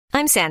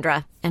I'm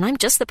Sandra, and I'm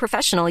just the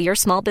professional your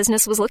small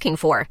business was looking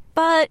for.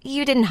 But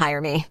you didn't hire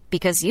me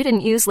because you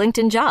didn't use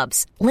LinkedIn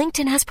Jobs.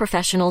 LinkedIn has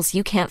professionals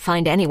you can't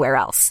find anywhere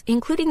else,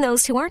 including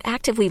those who aren't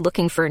actively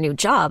looking for a new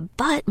job,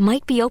 but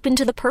might be open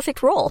to the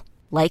perfect role,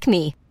 like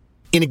me.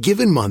 In a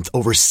given month,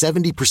 over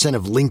 70%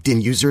 of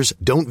LinkedIn users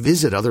don't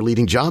visit other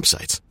leading job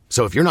sites.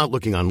 So if you're not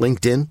looking on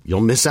LinkedIn,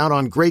 you'll miss out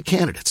on great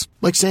candidates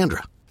like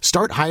Sandra.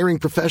 Start hiring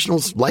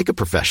professionals like a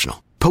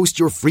professional. Post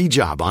your free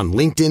job on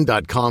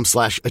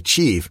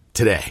linkedin.com/achieve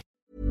today.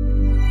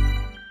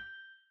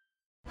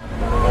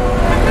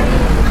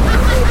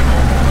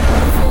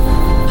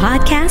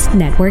 Podcast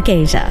Network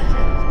Asia.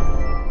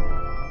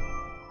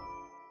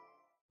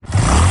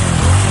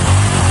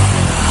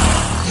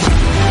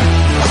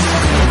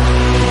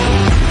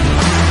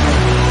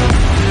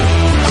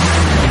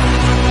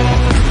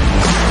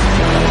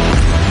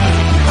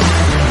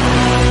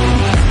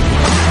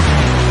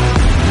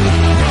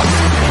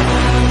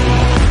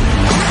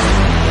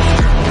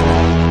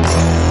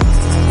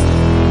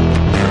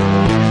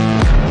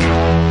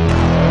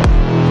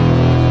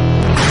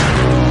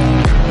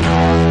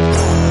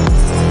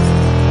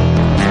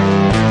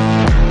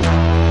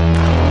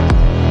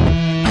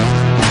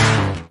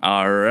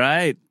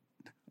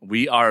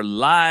 We are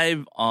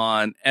live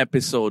on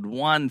episode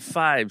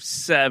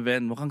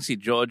 157. Mukhang si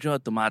Jojo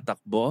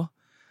tumatakbo.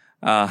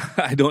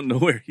 I don't know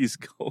where he's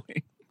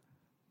going.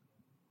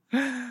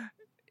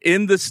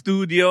 In the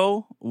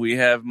studio, we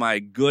have my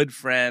good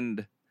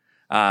friend,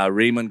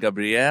 Raymond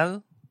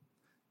Gabriel.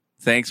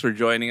 Thanks for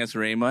joining us,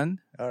 Raymond.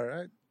 All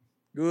right.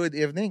 Good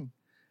evening.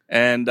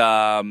 And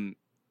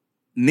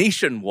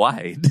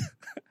nationwide,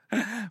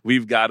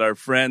 we've got our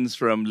friends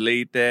from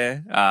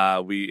Leyte,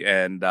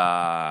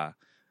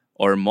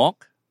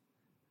 Ormoc.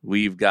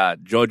 We've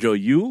got Jojo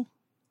Yu.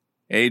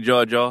 Hey,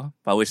 Jojo.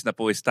 Pawis na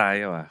pawis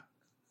tayo.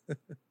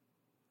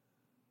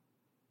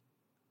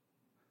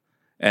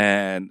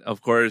 And, of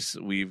course,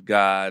 we've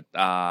got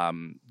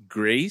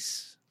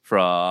Grace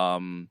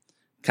from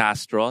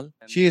Castrol.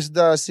 She is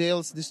the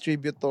sales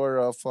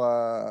distributor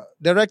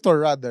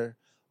director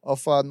of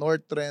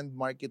North Trend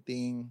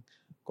Marketing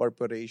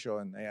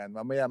Corporation. Ayan,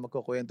 mamaya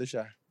magkukwento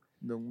siya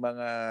ng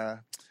mga...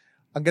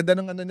 Ang ganda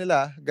ng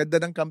ganda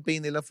ng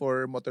campaign nila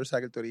for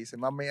motorcycle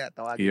tourism. Mamaya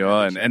tawagin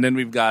natin siya. And then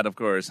we've got, of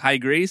course, hi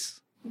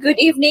Grace. Good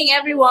evening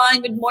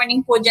everyone. Good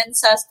morning po dyan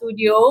sa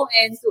studio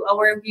and to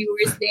our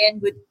viewers din.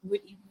 Good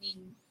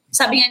evening.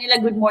 Sabi nga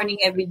nila good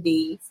morning every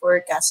day for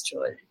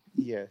Castrol.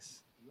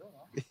 Yes.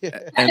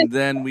 And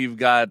then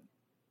we've got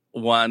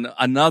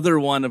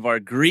another one of our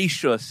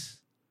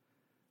gracious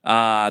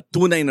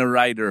Tunay na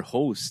Rider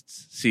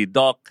hosts, si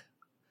Doc.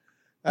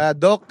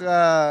 Doc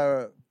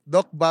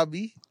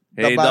Bobby.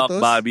 Hey, Doc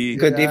Bobby.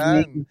 Good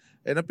evening.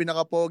 Yan ang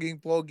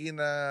pinaka-poging-pogi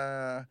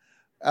na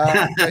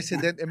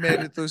President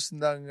Emeritus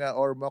ng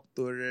Ormoc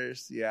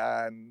Tourers.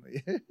 Yan.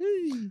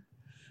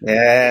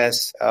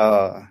 Yes.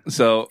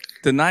 So,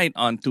 tonight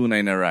on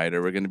Tunay na Rider,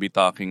 we're going to be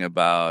talking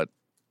about,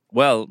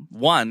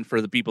 one,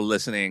 for the people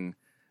listening,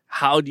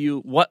 how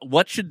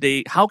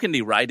can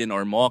they ride in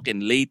Ormoc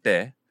and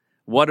Leyte?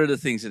 What are the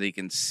things that they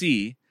can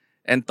see?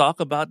 And talk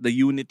about the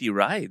Unity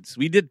rides.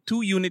 We did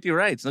 2 Unity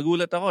rides.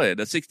 Nagulat ako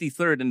the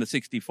 63rd and the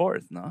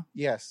 64th, no?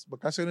 Yes.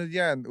 Magkasunod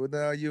yan.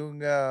 Una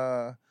yung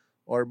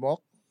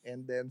Ormoc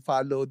and then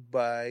followed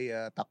by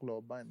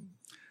Tacloban.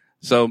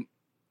 So,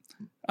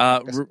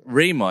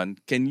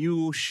 Raymond, can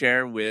you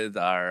share with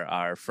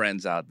our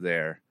friends out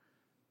there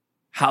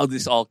how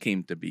this all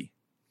came to be?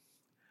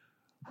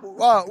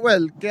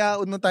 Well,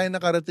 kaya una tayo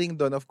nakarating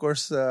doon, of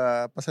course,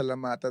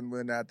 pasalamatan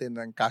muna natin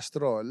ng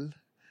Castrol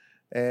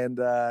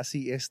and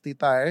CST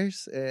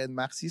Tires and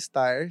Maxis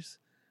Tires.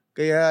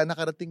 Kaya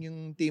nakarating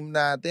yung team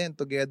natin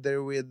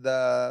together with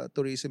the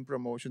Tourism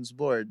Promotions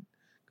Board.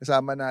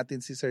 Kasama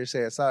natin si Sir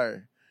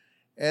Cesar.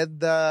 And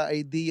the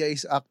idea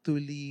is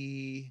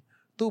actually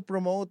to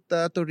promote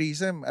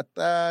tourism. At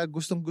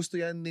gustong-gusto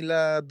yan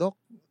nila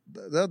Doc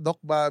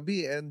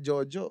Bobby and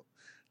Jojo.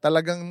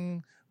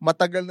 Talagang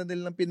matagal na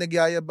nilang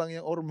pinagyayabang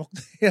yung Ormoc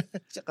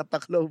at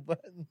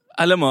Tacloban.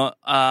 Alam mo,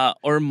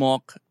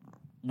 Ormoc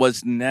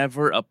was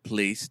never a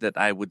place that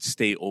I would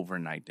stay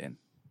overnight in.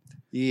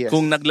 Yes.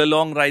 Kung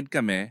nagla-long ride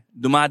kami,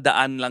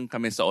 dumadaan lang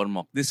kami sa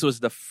Ormoc. This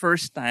was the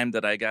first time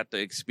that I got to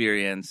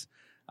experience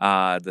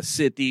the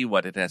city,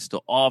 what it has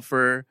to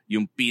offer,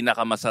 yung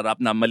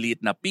pinakamasarap na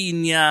maliit na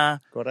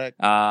pinya. Correct.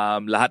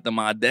 Lahat ng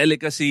mga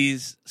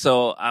delicacies.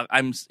 So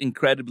I'm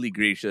incredibly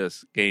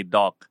gracious kay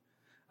Doc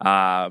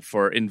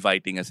for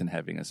inviting us and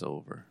having us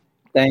over.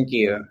 Thank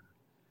you.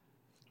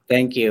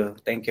 Thank you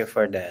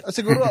for that.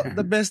 Siguro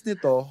the best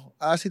nito,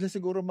 sila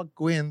siguro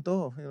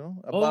magkwento,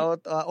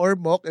 about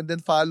Ormoc and then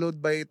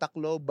followed by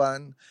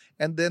Tacloban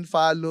and then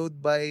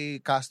followed by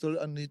Castrol,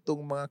 ano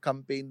itong mga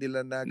campaign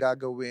nila na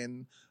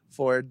gagawin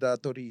for the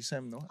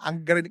tourism, no?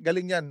 Ang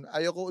galing yan.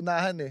 Ayoko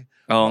unahan eh.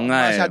 Oo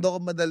nga eh. Masyado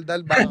akong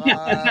madaldal. Baka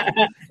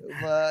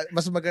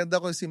mas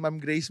maganda kung si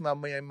Ma'am Grace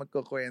mamaya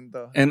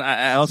magkukwento. And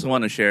I also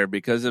want to share,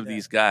 because of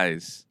these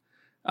guys,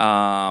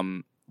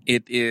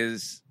 it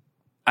is...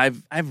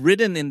 I've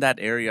ridden in that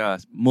area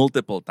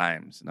multiple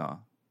times, no?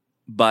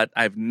 but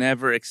I've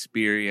never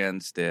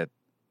experienced it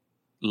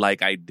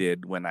like I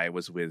did when I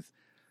was with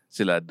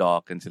sila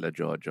Doc and sila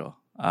Jojo.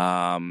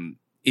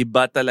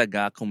 Iba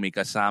talaga kung may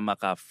kasama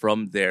ka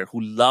from there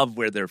who love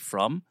where they're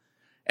from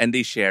and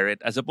they share it,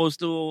 as opposed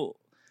to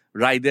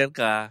rider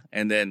ka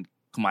and then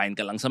kumain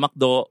ka lang sa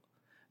McDo,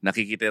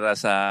 nakikitira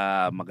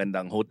sa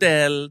magandang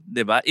hotel,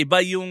 'di ba? Iba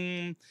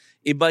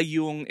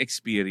yung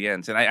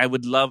experience. And I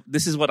would love,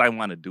 this is what I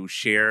want to do,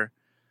 share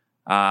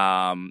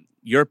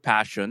your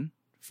passion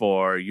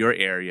for your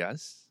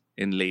areas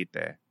in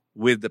Leyte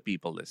with the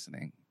people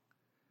listening.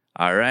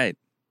 All right.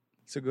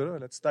 Siguro,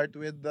 let's start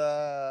with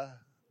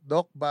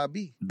Doc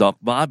Bobby.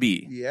 Doc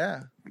Bobby.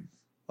 Yeah.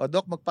 O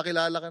Doc,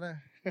 magpakilala ka na.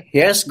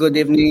 Yes, good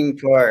evening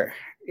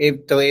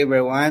to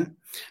everyone.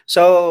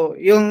 So,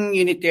 yung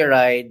Unity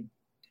Ride,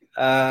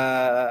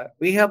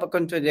 we have a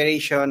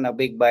confederation of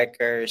big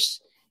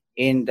bikers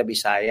in the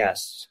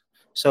Visayas.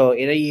 So,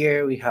 in a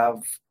year, we have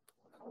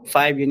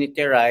 5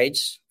 Unity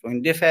Rides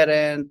in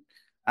different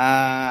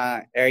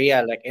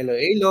area like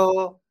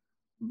Iloilo,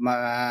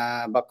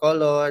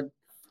 Bacolod,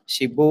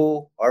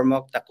 Cebu,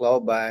 Ormoc,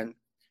 Tacloban.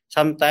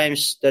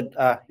 Sometimes the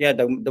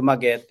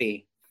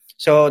Dumaguete.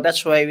 So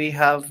that's why we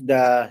have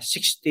the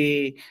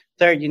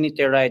 63rd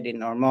Unity Ride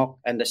in Ormoc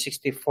and the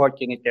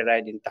 64th Unity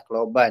Ride in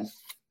Tacloban.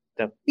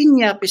 The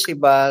Piña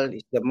Festival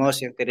is the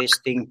most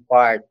interesting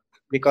part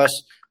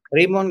because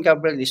Raymond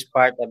Gabriel is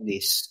part of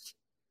this.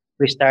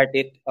 We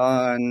started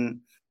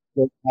on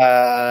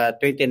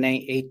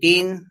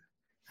 2018,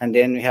 and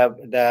then we have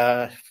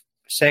the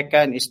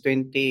second is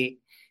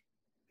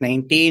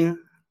 2019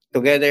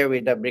 together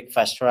with the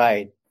breakfast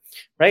ride.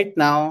 Right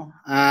now,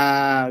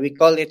 we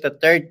call it the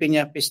third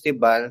Piña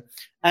Festival.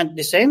 At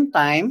the same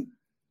time,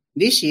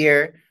 this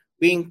year,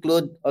 we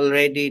include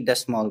already the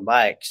small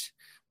bikes.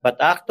 But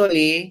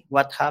actually,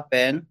 what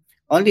happened,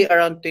 only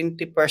around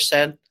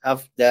 20%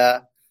 of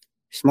the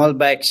small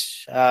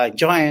bikes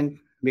joined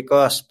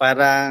because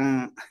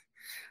parang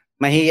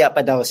mahiya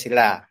pa daw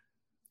sila.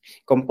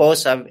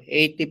 Composed of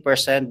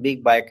 80%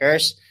 big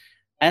bikers.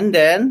 And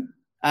then,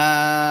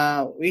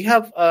 we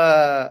have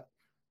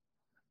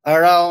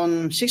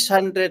around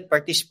 600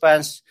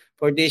 participants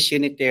for this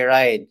Unity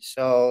Ride.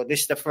 So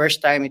this is the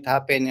first time it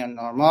happened in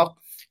Ormoc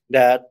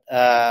that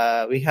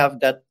we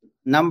have that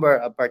number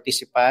of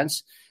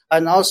participants.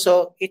 And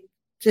also,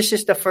 this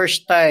is the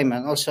first time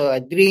and also a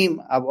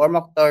dream of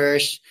Ormoc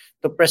Tours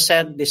to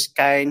present this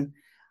kind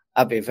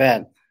of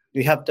event.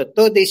 We have the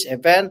 2 days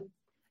event,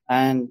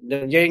 and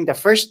during the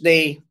first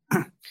day,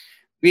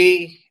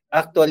 we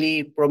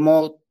actually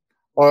promote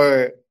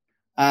or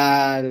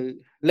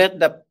let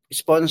the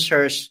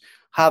sponsors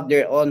have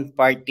their own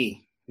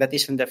party. That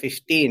is on the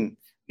 15th.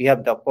 We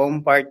have the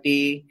foam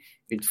party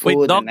with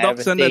food. Wait, Doc, and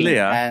everything.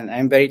 sandali, and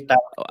I'm very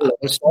thankful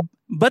also.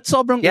 But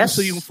sobrang Yes.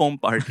 uso yung foam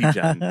party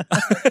dyan.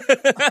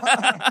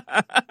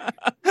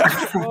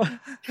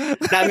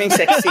 Daming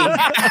sexy.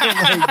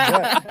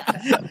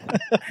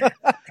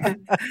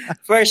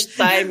 First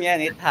time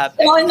yan, it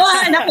happened.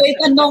 Naunahan ako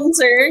itanong,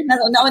 sir.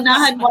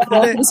 Naunahan mo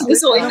ako.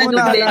 Gusto ko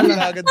itanong din.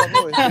 Agad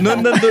ako eh.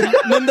 Nung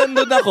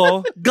nandun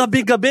ako,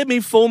 gabi-gabi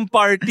may foam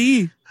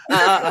party.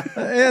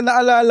 Ayan,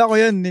 naalala ko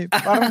yan eh.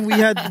 Parang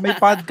may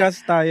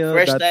podcast tayo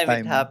First that time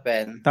time. it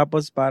happened.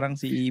 Tapos parang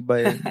si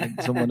Iba yun,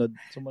 sumunod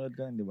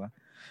ka yun, di ba?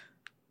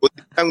 Buti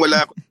lang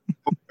wala ako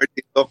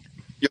party talk.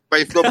 Yung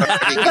wife ko,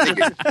 nakikinig.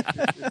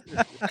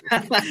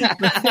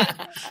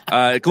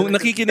 Kung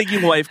nakikinig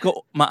yung wife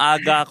ko,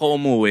 maaga ako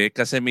umuwi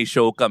kasi may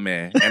show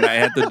kami and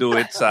I had to do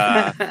it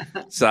sa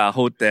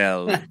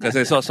hotel.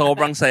 Kasi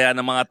sobrang saya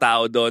ng mga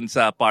tao doon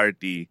sa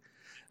party.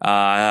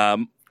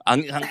 Ang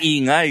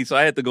ingay. So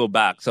I had to go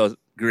back. So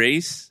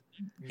Grace,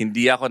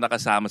 hindi ako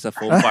nakasama sa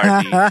foam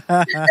party.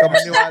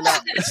 Kamaniwala.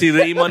 Si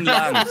Raymond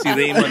lang.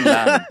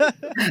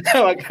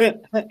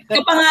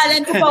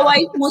 Kapangalan ko pa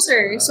wife mo,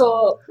 sir.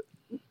 So,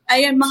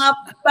 ayun, mga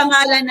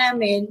pangalan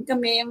namin,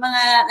 kami,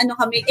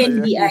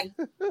 NBI.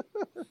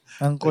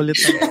 Ang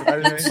kulit ng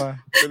pa.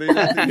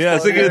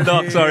 Yeah, sige,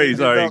 Doc. Sorry.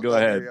 Go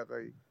ahead.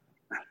 Okay.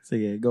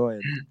 Sige, go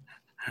ahead.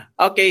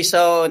 Okay,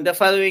 so the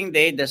following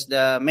day, that's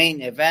the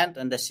main event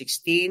on the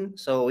 16th.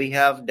 So we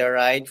have the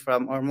ride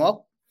from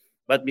Ormoc.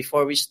 But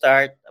before we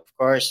start, of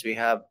course, we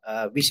have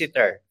a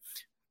visitor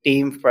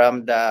team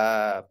from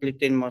the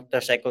Philippine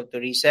Motorcycle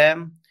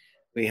Tourism.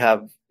 We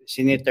have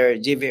Senator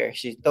G.V.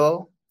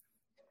 Ercito,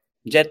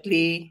 Jet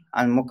Li,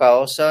 and Muka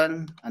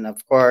Oson, and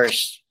of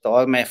course, to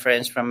all my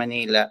friends from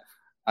Manila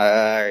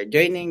are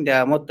joining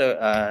the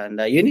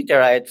Unity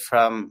Ride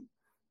from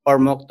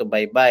Ormoc to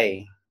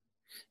Baybay.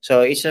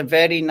 So it's a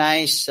very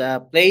nice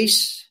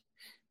place,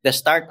 the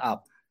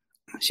startup.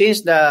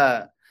 Since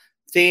the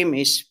theme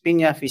is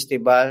Piña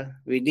Festival,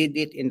 we did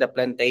it in the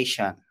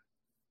plantation.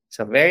 It's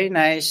a very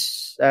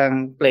nice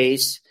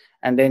place.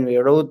 And then we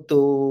rode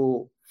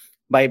to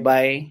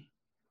Baybay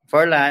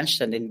for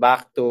lunch and then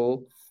back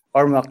to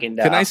Ormoc in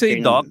the Can I say,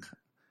 afternoon. Doc?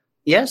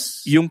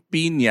 Yes. Yung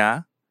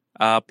Piña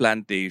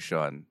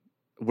plantation,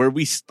 where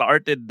we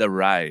started the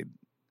ride,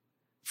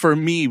 for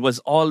me, was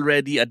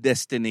already a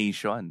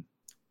destination.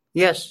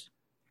 Yes.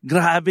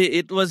 Grabe,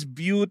 it was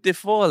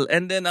beautiful.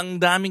 And then ang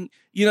daming,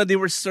 they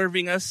were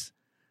serving us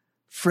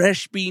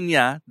fresh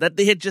piña that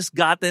they had just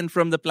gotten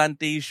from the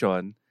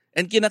plantation.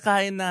 And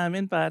kinakain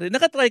namin, pare.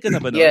 Nakatry ka na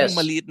ba nun? Yes. Yung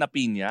maliit na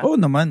piña? Oo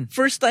naman.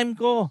 First time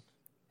ko.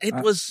 It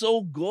was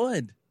so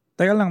good.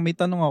 Teka lang, may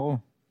tanong ako.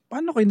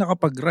 Paano kayo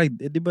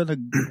nakapag-ride? Di ba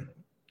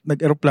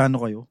nag-aeroplano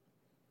kayo?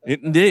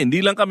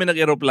 Hindi lang kami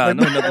nag-aeroplano,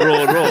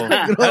 nag-ro-ro.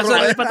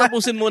 Kasi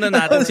patapusin muna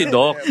natin si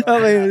Doc.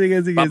 Okay,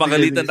 sige.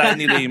 Papagalitan tayo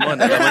ni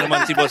Raymond. Alam mo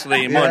naman si Boss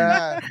Raymond.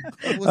 Yeah.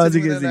 Tapusin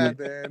Sige. muna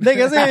natin. Hindi,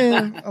 kasi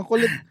ang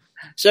kulit.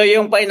 So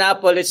yung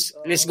pineapple,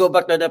 let's go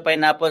back to the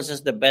pineapple.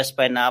 It's the best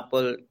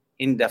pineapple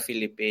in the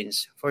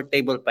Philippines for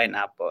table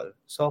pineapple.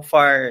 So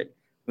far,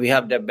 we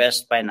have the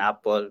best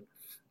pineapple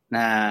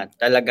na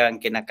talagang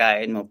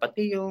kinakain mo.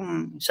 Pati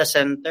yung sa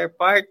center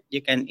part,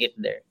 you can eat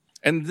there.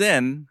 And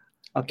then,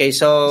 okay,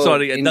 so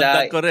sorry,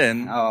 dagdag ko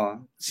rin.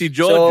 Oh. Si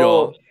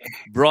Jojo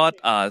brought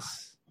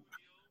us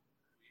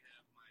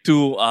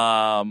to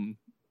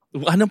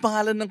anong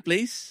pangalan ng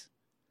place?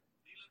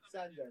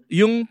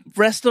 Yung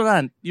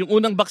restaurant, yung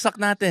unang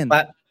baksak natin.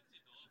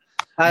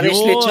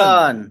 Paris Yun.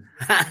 Lechon.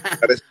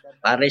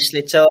 Paris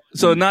Lechon.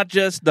 So not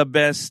just the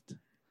best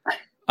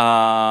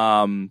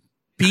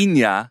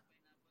piña.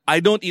 I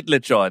don't eat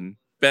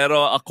lechon.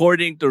 Pero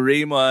according to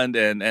Raymond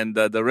and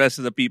the rest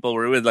of the people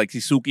we're with, like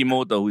si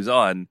Sukimoto who's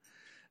on,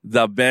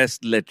 the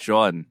best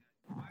lechon.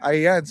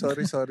 Ayan,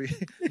 sorry.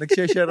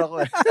 Nag-share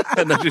ako eh.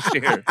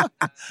 Nag-share.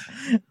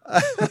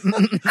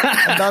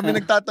 Ang dami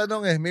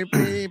nagtatanong eh. May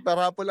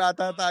parapol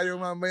ata tayo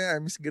mamaya,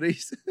 Miss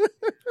Grace.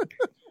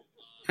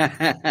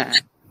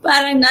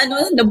 Parang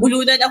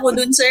nabulunan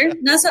ako dun, sir.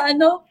 Nasa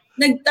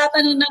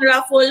nagtatanong ng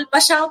raffle,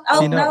 pa-shout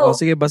out Sino? daw.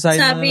 Sige, basahin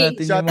Sabi, na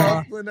natin Shout yung mga...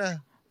 out mo na.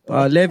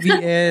 Levi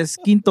S.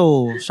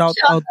 Quinto, shout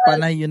out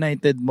Panay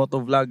United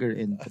motovlogger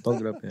and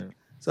photographer.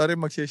 Sorry,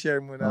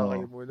 mag-share muna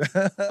kayo muna.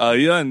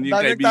 Yun. Yung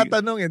Dami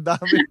nagtatanong eh,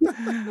 dami.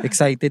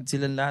 Excited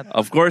silang lahat.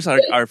 Of course,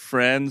 our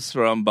friends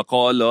from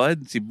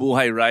Bacolod, si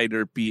Buhay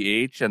Rider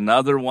PH,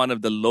 another one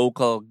of the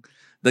local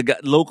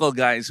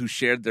guys who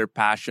shared their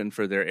passion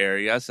for their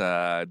area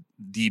sa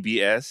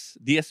DBS.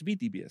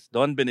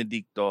 Don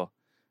Benedicto.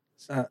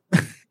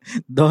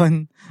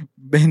 Don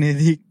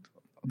Benedict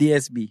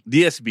DSB.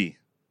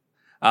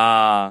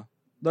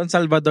 Don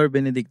Salvador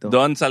Benedicto.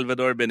 Don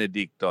Salvador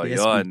Benedicto, DSB.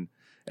 yon.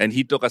 And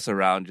he took us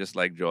around just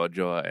like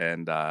Jojo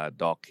and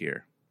Doc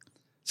here.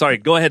 Sorry,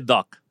 go ahead,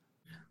 Doc.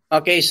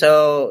 Okay,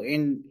 so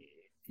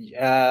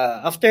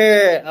after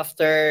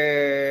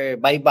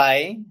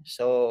bye-bye,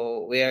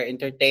 so we are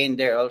entertained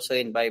there also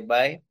in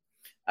bye-bye.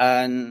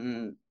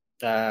 And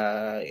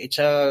it's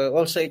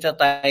a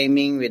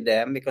timing with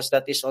them because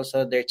that is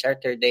also their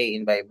charter day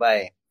in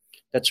bye-bye.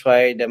 That's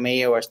why the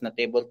mayor was not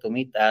able to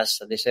meet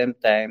us. At the same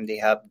time, they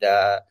have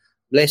the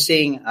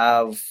blessing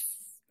of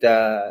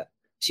the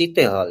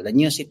City Hall, the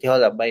new City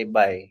Hall of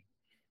bye-bye.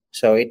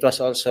 So it was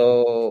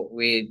also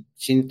with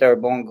Senator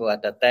Bongo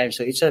at that time.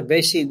 So it's a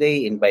busy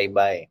day in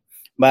bye-bye.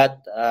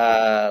 But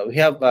we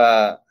have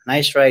a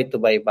nice ride to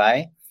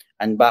bye-bye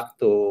and back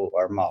to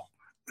Ormoc.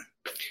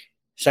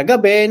 Sa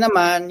gabi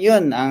naman,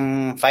 yun,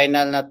 ang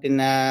final natin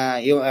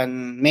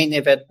yung main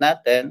event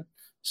natin.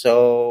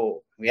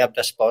 So we have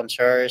the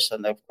sponsors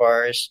and of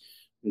course,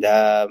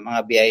 the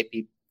mga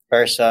VIP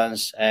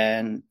persons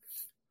and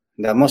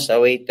the most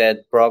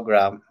awaited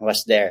program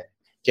was there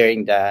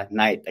during the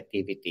night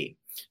activity.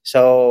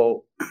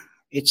 So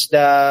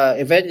the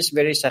event is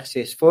very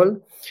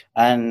successful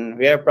and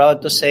we are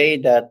proud to say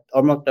that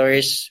Ormoc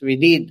Tourists, we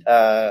did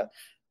a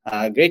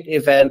great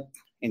event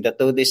in the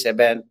 2 days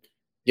event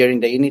during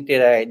the Unity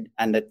Ride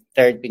and the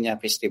third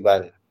Piña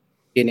Festival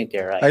Unity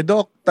Ride. Ay,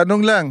 Doc,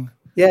 tanong lang.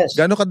 Yes.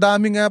 Gano'ng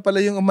kadami nga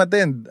pala yung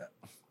umattend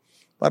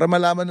para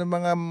malaman ng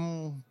mga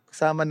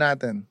kasama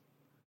natin?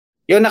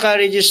 Yung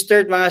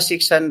naka-registered mga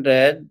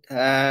 600,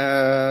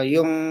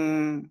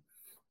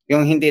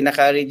 yung hindi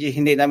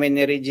namin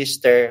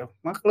ni-register,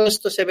 mga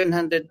close to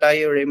 700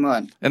 tayo,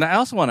 Raymond. And I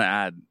also want to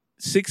add,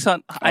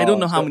 600. I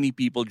don't know how many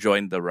people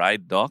joined the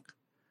ride, Doc.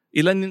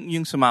 Ilan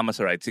yung sumama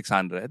sa ride?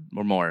 600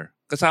 or more?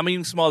 Kasama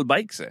yung small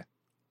bikes eh.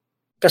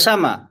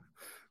 Kasama.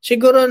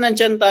 Siguro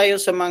nandyan tayo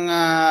sa mga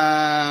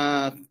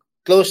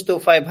close to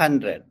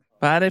 500.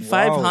 Pare,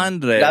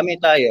 500. Dami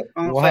tayo.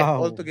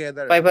 Wow. All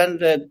together.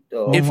 500.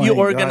 Oh. If Oh you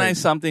my organize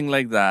something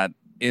like that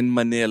in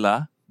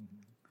Manila,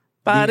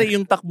 pare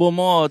yung takbo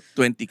mo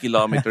 20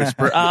 kilometers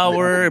per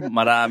hour,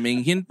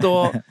 maraming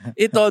hinto.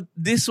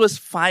 This was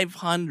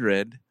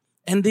 500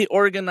 and they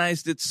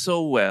organized it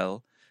so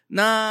well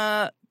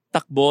na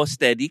takbo,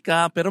 steady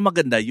ka, pero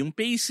maganda yung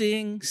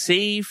pacing,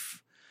 safe.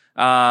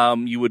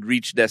 You would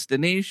reach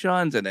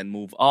destinations and then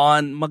move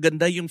on.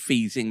 Maganda yung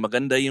phasing,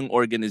 maganda yung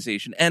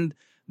organization. And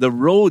the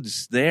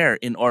roads there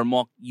in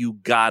Ormoc, you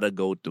gotta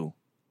go to.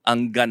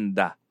 Ang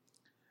ganda.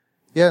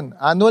 Yan,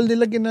 annual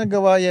nila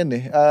ginagawa yan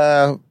eh.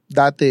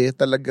 Dati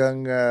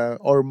talagang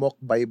Ormoc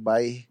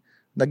bye-bye.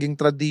 Naging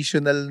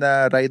traditional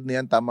na ride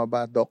na yan, tama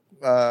ba, Doc?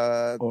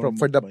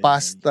 For the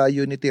past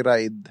Unity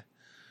Ride.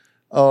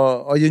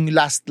 O yung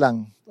last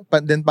lang.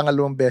 Then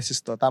pangalawang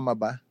beses to, tama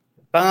ba?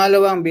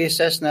 Pangalawang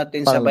beses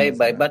natin sa Pangalawang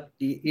baybay. beses. But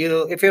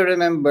if you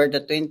remember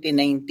the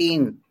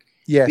 2019,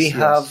 Yes, we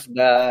have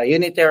the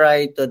unity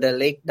ride to the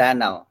Lake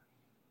Danau.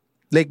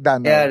 Lake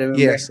Danau. Yeah,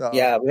 remember? Yes.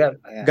 Yeah, we have.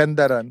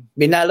 Ganda ron.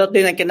 Binalot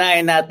din ang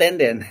kinain natin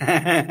din.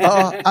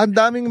 Oo, ang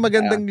daming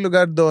magandang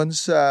lugar doon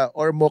sa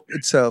Ormoc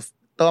itself.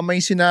 Tama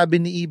yung sinabi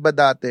ni Iba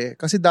dati.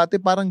 Kasi dati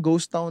parang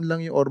ghost town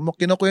lang yung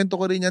Ormoc. Kinukwento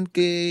ko rin yan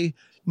kay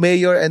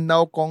Mayor and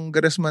now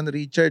Congressman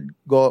Richard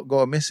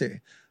Gomez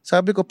eh.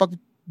 Sabi ko, pag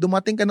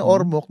dumating ka na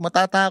Ormoc,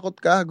 matatakot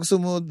ka. Gusto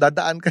mo,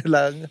 dadaan ka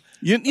lang.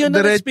 Yun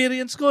ang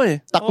experience ko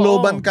eh.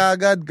 Tacloban ka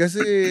agad.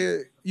 Kasi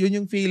yun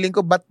yung feeling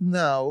ko. But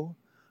now,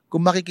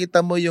 kung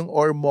makikita mo yung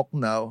Ormoc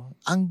now,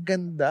 ang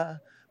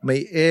ganda.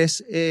 May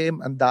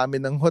SM, ang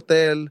dami ng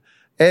hotel.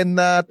 And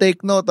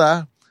take note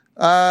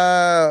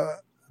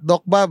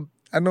Doc Bob,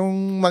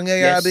 anong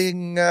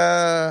mangyayaring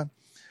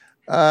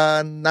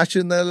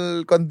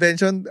national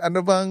convention?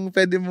 Ano bang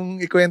pwede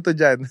mong ikwento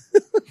dyan?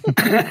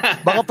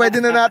 Baka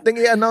pwede na nating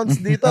i-announce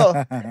dito.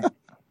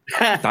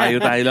 Tayo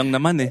lang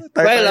naman eh.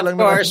 Well, of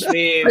course,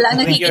 with your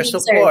nakikinig,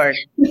 support,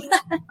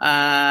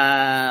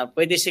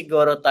 pwede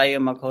siguro tayo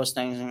mag-host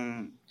ng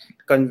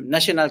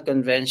national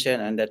convention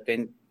on the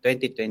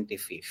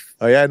 2025.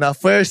 O yan na,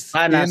 first.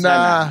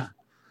 Sana.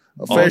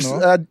 First,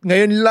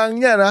 ngayon lang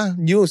yan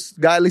news.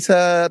 Galing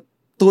sa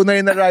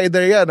tunay na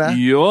rider yan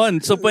Yun.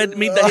 So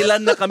may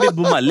dahilan na kami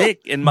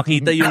bumalik and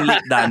makita yung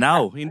Lake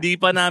Danau. Hindi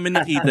pa namin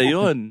nakita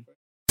yun.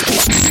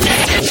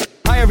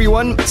 Hi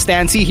everyone,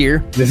 Stancy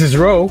here. This is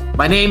Ro.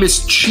 My name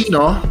is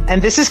Chino.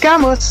 And this is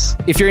Camus.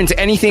 If you're into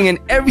anything and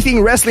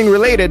everything wrestling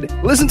related,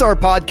 listen to our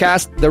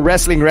podcast, The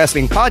Wrestling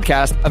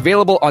Podcast,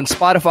 available on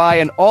Spotify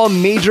and all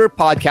major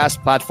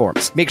podcast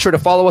platforms. Make sure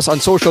to follow us on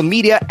social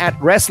media at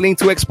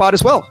Wrestling2Xpod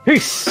as well.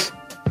 Peace.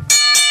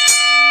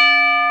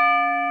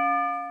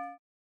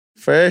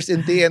 First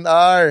in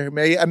TNR,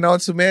 may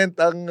announcement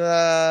ang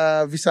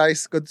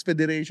Visayas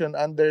Confederation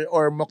under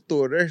Ormoc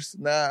Tourers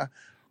na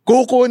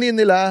kukunin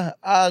nila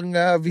ang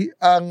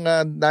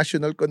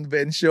National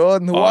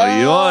Convention.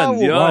 Wow!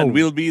 Yun.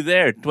 We'll be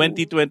there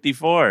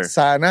 2024.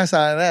 Sana,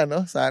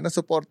 no? Sana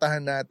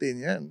supportahan natin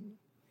yan.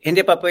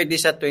 Hindi pa pwede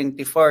sa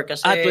 24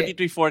 kasi...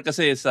 2024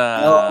 kasi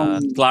sa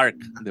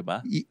Clark, di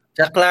ba?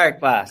 Sa Clark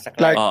pa.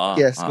 Clark,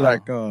 yes,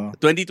 Clark.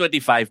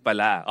 2025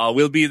 pala.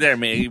 We'll be there.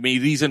 May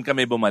reason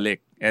kami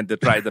bumalik and to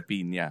try the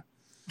piña.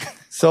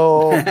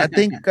 So, I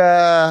think,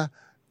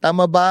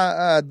 tama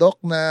ba, Doc,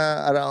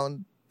 na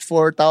around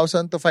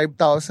 4,000 to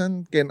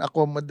 5,000 can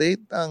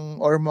accommodate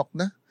ang Ormoc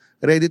na?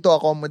 Ready to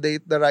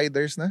accommodate the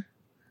riders na?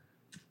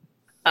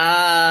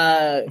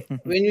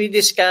 When we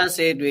discussed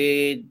it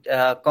with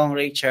Kong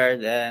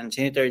Richard and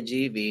Senator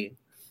GB,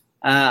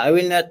 I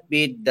will not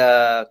bid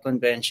the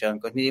convention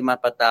kung hindi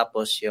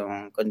mapatapos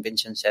yung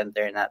convention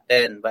center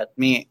natin. But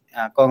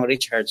Kong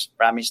Richard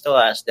promised to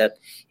us that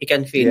he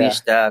can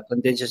finish the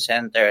convention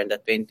center in the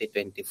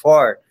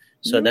 2024.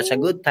 So that's a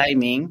good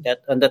timing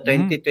that on the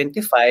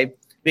 2025,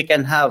 we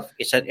can have,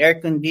 it's an air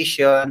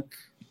condition,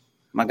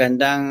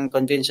 magandang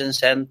convention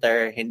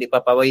center, hindi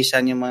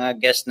papawisan yung mga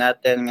guests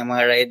natin, yung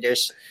mga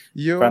riders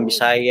from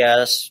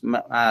Visayas,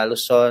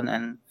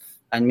 Luzon,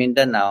 and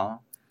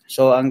Mindanao.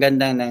 So, ang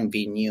ganda ng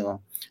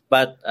venue.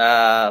 But,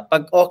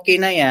 pag okay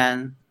na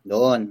yan,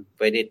 doon,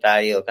 pwede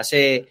tayo.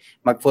 Kasi,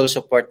 mag-full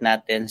support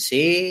natin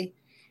si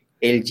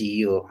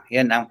LGU.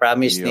 Yan ang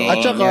promise ni...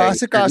 At saka,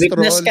 si Castro.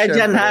 Witness ka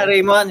dyan,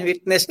 Raymond.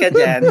 Witness ka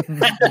dyan.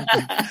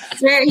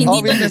 Sir, hindi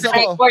to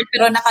naka-record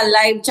pero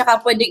naka-live tsaka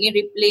pwedeng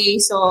i-replay.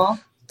 So,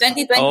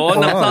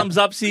 2024. Na-thumbs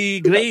up si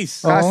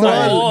Grace. Castro,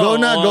 go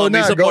na.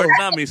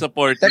 May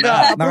support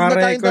Teka, na.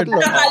 Naka-record.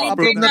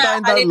 Approve na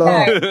tayong tatlo.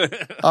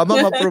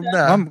 Ma'am, approve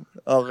na.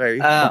 Okay.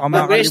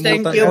 Grace,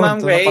 thank you, Ma'am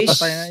Grace.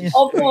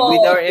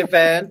 With our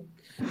event,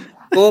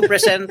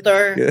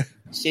 co-presenter,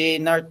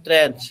 si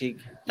Northred, si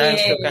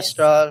Thanks to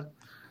Castrol,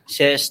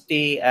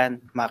 CST,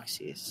 and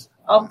Maxis.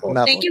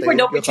 Thank you for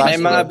the opportunity.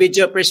 May mga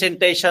video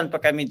presentation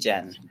pa kami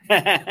dyan.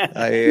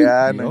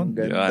 Ayan, ang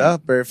ganda.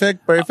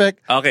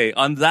 Perfect. Okay,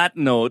 on that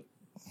note,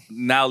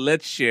 now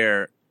let's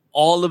share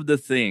all of the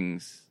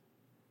things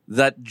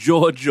that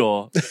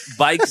Jojo,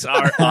 Bikes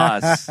Are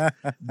Us,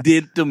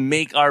 did to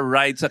make our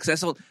ride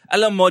successful.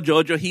 Alam mo,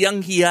 Jojo,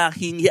 hiyang-hiya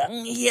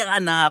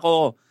na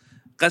ako.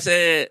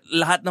 Kasi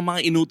lahat ng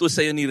mga inutos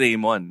sa'yo ni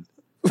Raymond.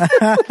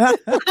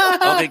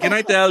 Okay, can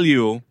I tell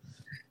you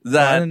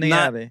that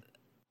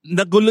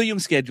nagulo yung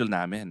schedule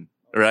namin,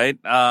 right?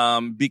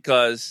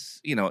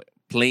 Because,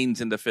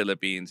 planes in the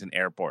Philippines and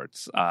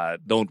airports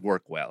don't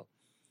work well.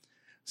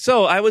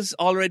 So, I was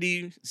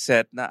already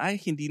set na,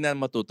 hindi na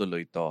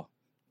matutuloy to.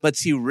 But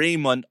si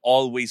Raymond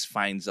always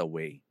finds a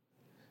way.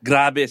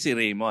 Grabe si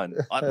Raymond.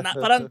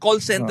 Parang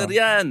call center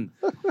yan.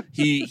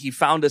 He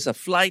found us a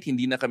flight.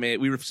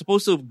 We were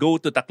supposed to go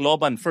to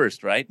Tacloban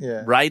first, right?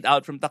 Yeah. Ride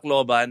out from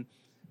Tacloban.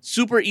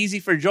 Super easy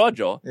for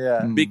Jojo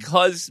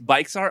because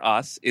Bikes Are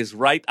Us is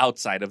right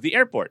outside of the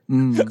airport.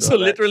 So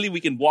literally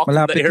we can walk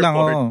from the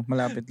airport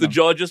to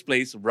Jojo's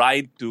place,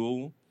 ride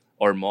to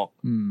Ormoc.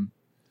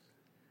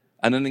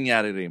 Ano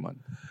nangyari, Raymond?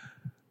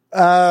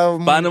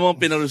 Paano mo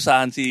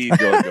pinarusahan si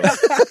Jojo?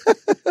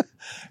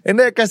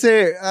 Hindi,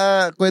 kasi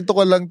kwento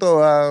ko lang to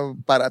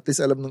para at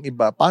least alam ng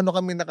iba. Paano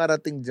kami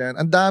nakarating dyan?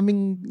 Ang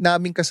daming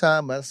naming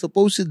kasama,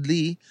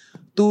 supposedly,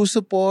 to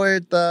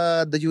support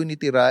the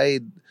Unity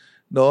Ride.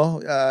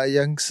 No?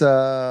 Yung sa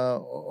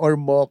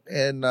Ormoc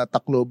and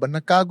Tacloban.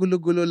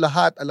 Nagkagulo-gulo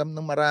lahat. Alam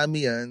ng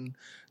marami yan.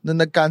 Nung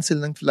nag-cancel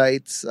ng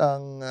flights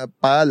ang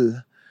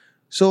PAL.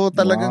 So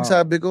talagang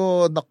sabi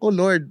ko, naku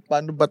Lord,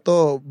 paano ba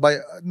to?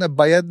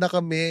 Nabayad na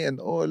kami and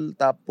all.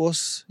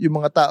 Tapos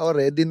yung mga tao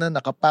ready na,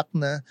 nakapack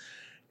na.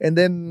 And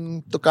then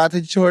to cut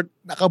it short,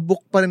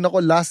 nakabook pa rin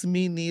ako last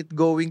minute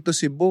going to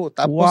Cebu.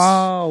 Tapos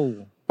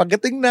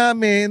pagdating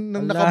namin,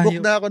 nung nakabook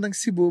na ako ng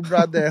Cebu,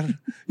 brother.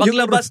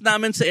 Paglabas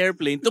namin sa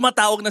airplane,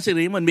 tumatawag na si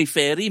Raymond, may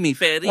ferry.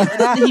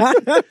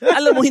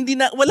 Alam mo,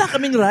 wala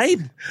kaming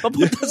ride.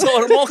 Papunta sa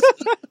Ormoc.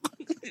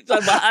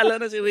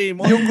 Bahala na si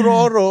Raymond. Yung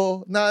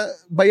Roro, na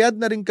bayad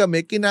na rin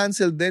kami,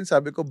 kinancel din.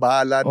 Sabi ko,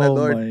 bahala na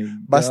Lord.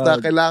 Basta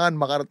kailangan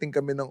makarating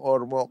kami ng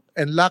Ormoc.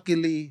 And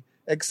luckily,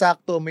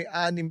 eksakto, may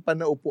 6 pa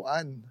na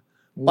upuan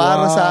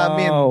para sa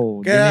amin.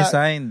 Kaya,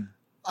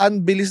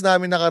 ang bilis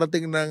namin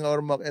nakarating ng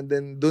Ormoc and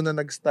then doon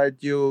na nag-start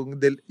yung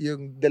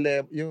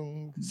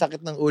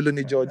sakit ng ulo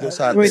ni Jojo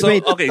sa atin.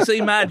 So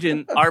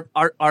imagine,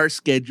 our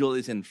schedule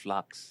is in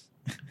flux.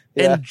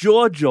 Yeah. And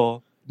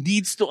Jojo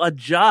needs to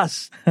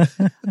adjust.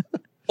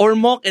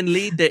 Ormoc and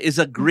Leyte is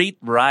a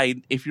great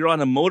ride if you're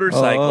on a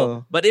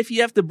motorcycle. But if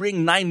you have to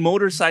bring 9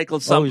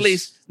 motorcycles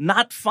someplace,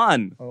 not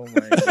fun. Oh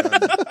my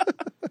God.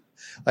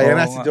 Ayan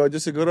na, si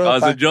Jojo siguro.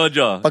 Si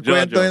Jojo.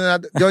 Pagkwento na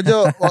natin.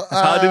 Jojo,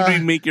 how did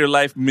we make your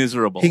life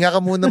miserable? Hinga ka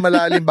muna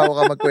malalim bago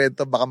ka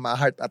magkwento. Baka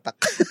ma-heart attack.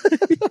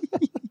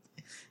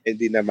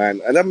 Hindi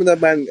naman. Alam mo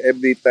naman,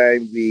 every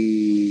time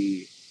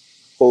we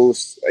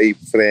host a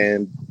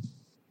friend,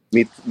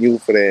 meet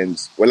new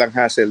friends, walang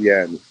hassle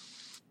yan.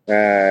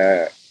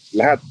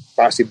 Lahat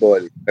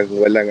possible.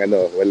 Walang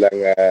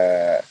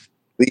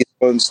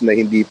reasons na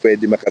hindi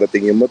pwede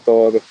makarating yung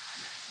motor.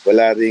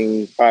 Wala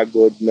ring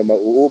pagod na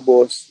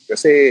mauubos.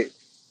 Kasi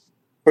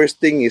first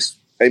thing is,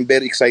 I'm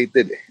very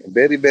excited. I'm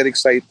very, very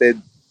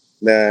excited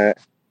na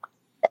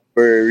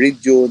our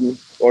region,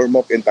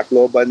 Ormoc and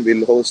Tacloban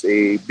will host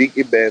a big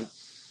event.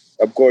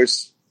 Of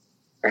course,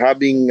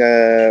 having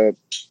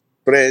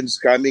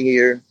friends coming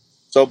here,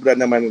 sobra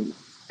naman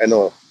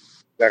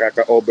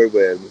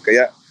nakaka-overwhelm.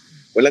 Kaya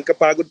walang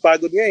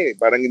kapagod-pagod nga eh.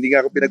 Parang hindi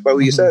nga ako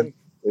pinagpawisan.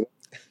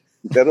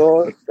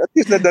 Pero at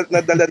least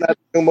nadala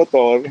natin yung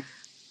motor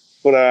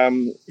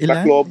from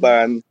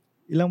Tacloban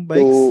ilang bikes?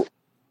 to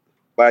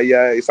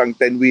via isang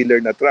 10-wheeler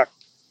na truck.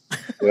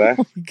 Diba?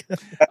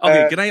 Oh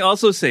okay, can I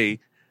also say,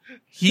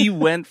 he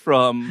went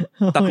from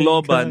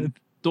Tacloban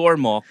to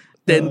Ormoc,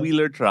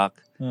 10-wheeler truck.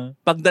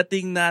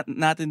 Pagdating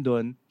natin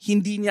doon,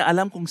 hindi niya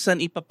alam kung saan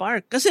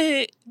ipapark.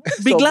 Kasi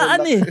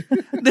biglaan eh.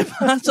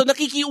 Diba? So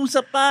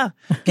nakikiusap pa.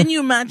 Can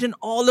you imagine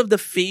all of the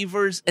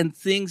favors and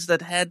things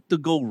that had to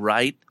go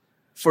right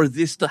for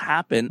this to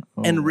happen?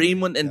 And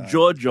Raymond and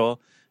Jojo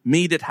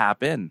made it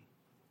happen.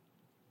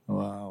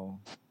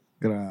 Wow.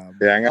 Grabe.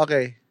 Kaya nga,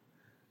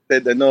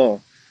 said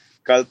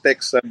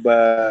Caltex of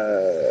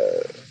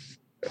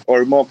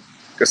Ormoc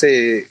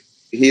kasi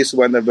he's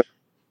one of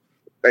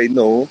I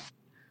know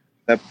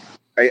na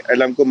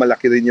alam ko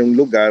malaki rin yung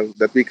lugar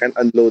that we can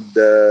unload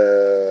the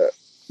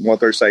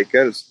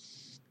motorcycles.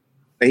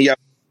 Nahiya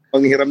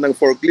ang hiram ng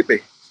forklift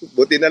eh.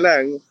 Buti na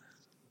lang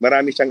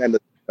marami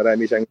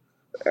siyang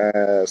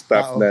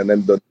staff na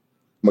nandun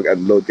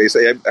mag-unload.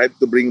 Kaya I have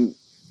to bring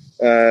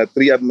 3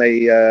 of my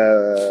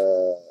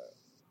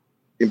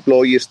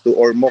employees to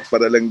Ormoc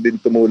para lang din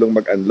tumulong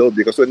mag-unload.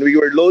 Because when we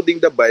were loading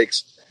the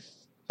bikes,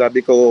 sabi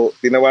ko,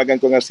 tinawagan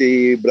ko nga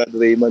si Brad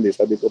Raymond eh.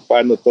 Sabi ko,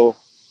 paano to?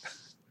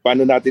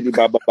 Paano natin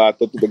ibababa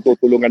to?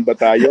 Magtutulungan ba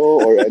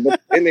tayo? Or ano?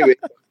 Anyway,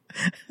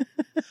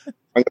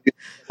 ang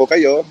po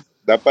kayo,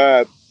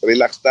 dapat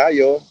relax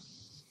tayo.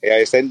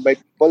 Kaya I send my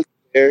people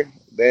there.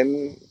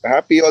 Then,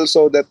 happy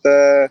also that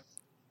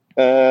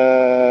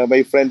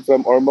my friend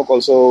from Ormoc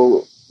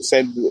also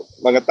send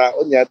mga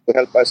tao niya to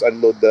help us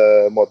unload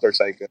the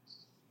motorcycle.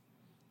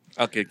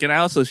 Okay, can I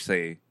also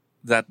say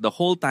that the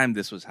whole time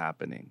this was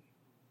happening,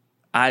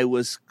 I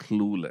was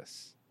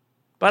clueless.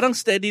 Parang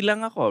steady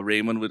lang ako.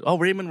 Raymond, where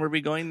are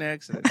we going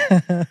next? And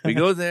we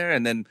go there,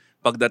 and then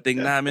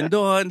pagdating namin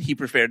doon, he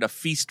prepared a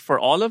feast for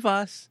all of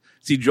us.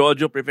 Si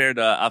Jojo prepared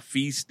a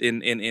feast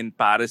in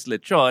Paris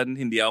lechon.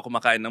 Hindi ako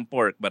kumakain ng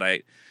pork, but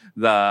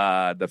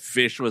the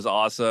fish was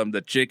awesome.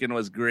 The chicken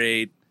was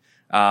great.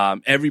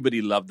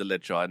 Everybody loved the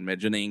lechon.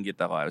 Medyo nainggit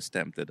ako. I was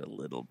tempted a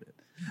little bit.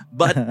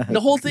 But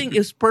the whole thing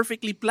is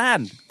perfectly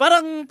planned.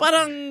 Parang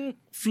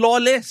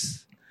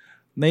flawless.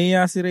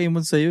 Nahiya si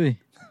Raymond sa'yo eh.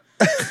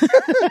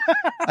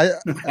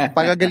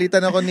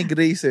 Pagagalitan ako ni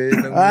Grace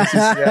ng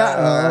misis niya.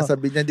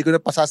 Sabi niya, hindi ko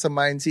na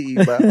pasasamahin si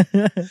Iba.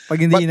 Pag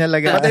hindi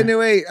inalagaan. But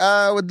anyway,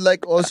 I would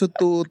like also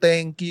to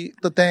thank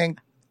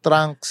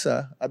Trunks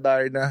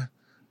Adarna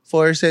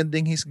for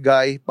sending his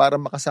guy para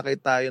makasakay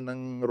tayo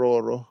ng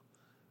Roro.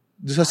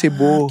 Doon sa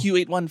Cebu.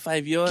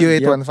 Q815 yun.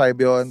 Q815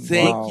 yun.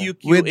 Thank you,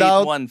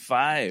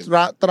 Q815.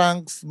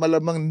 Trunks,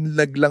 malamang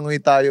naglangoy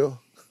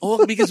tayo.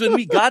 Oh, because when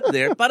we got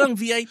there, parang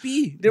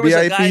VIP. There was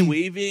a VIP. guy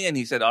waving and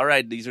he said, all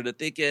right, these are the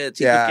tickets.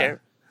 He took care.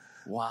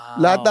 Wow.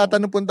 Lahat ata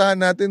nung puntahan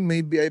natin,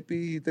 may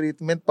VIP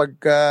treatment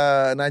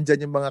pagka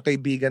nandyan yung mga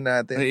kaibigan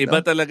natin.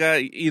 Iba talaga,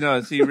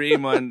 si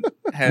Raymond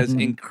has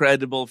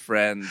incredible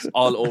friends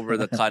all over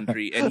the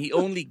country. And he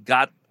only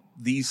got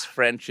these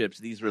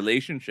friendships, these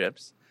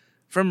relationships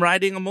from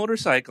riding a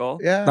motorcycle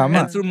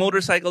and through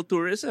motorcycle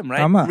tourism,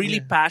 right?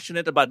 Really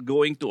passionate about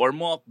going to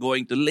Ormoc,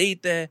 going to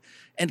Leyte,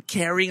 and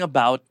caring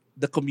about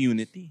the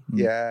community.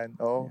 Yan,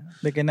 oh.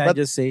 Can I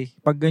just say,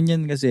 pag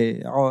ganyan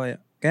kasi,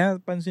 ako, kaya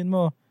pansin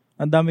mo,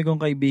 ang dami kong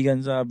kaibigan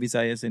sa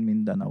Visayas and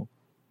Mindanao.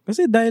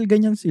 Kasi dahil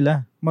ganyan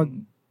sila,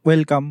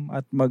 mag-welcome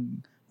at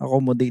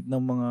mag-accommodate ng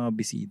mga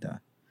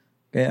bisita.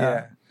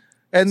 Kaya,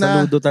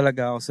 saludo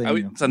talaga ako sa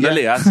inyo.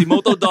 Sandali si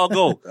Moto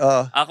Doggo.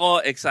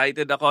 Ako,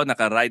 excited ako.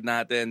 Naka-ride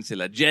natin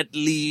sila Jet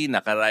Li,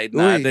 naka-ride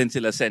natin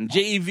sila Sen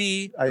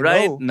JV,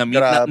 right?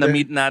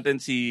 Na-meet natin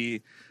si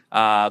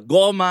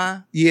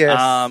Goma. Yes.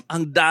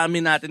 Ang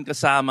dami natin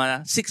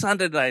kasama.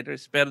 600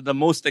 riders. Pero the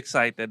most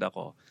excited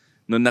ako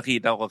nung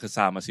nakita ko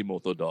kasama si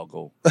Moto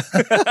Doggo.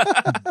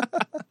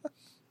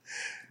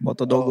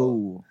 Moto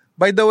Doggo.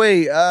 By the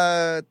way,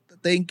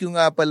 thank you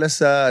nga pala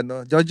sa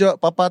Jojo,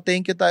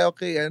 thank you tayo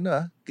kay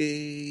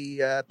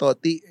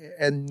Toti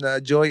and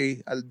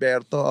Joy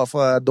Alberto of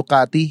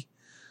Ducati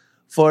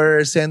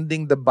for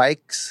sending the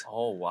bikes.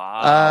 Oh,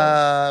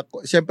 wow.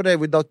 Siyempre,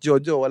 without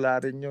Jojo, wala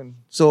rin yun.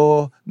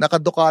 So,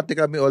 naka-Ducati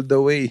kami all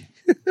the way.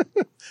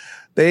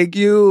 Thank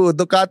you,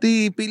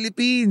 Ducati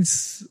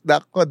Philippines.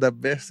 Nako, the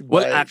best.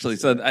 Well, actually,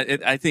 so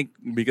I think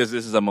because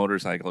this is a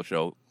motorcycle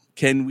show,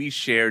 can we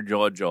share,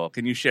 Jojo,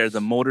 can you share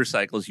the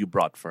motorcycles you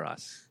brought for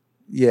us?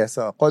 Yes.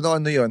 Kung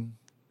ano yun?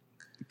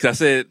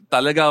 Kasi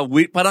talaga,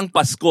 parang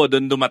Pasko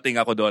doon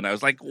dumating ako doon. I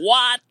was like,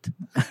 what?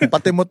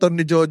 Pati motor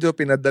ni Jojo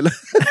pinadala.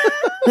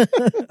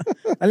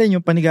 Alin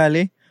yung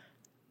Panigale?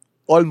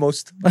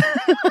 Almost.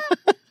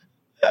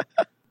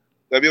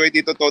 Sabi ko,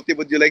 Tito Toti,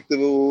 would you like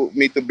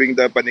me to bring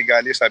the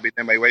Panigale? Sabi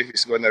niya, my wife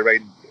is gonna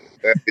ride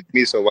with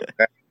me, so wag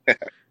na.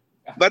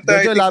 But,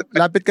 Jojo,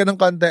 lapit ka ng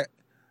konti.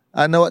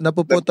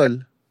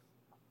 Napuputol.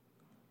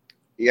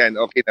 Yan,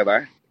 okay na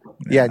ba?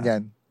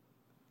 Yan.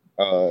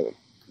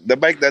 The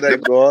bike that I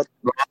brought,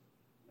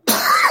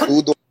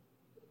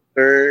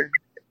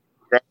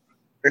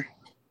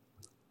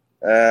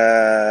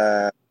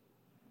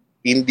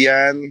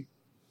 Indian,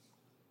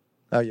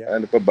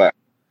 ano pa ba?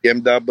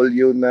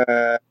 BMW na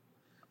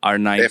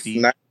R90.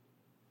 F9.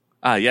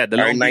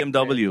 Dalawang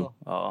BMW.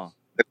 Oo.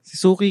 Si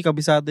Suki,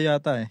 kabisado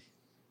yata eh.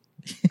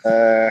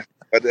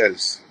 What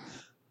else?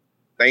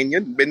 9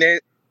 yun?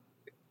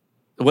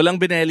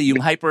 Walang Benelli, yung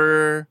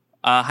hyper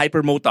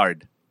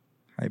motard.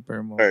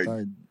 Hyper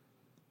motard.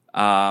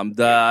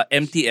 The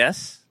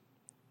MTS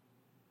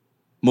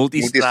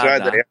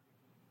Multistrada. Yeah.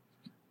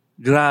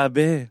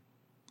 Grabe.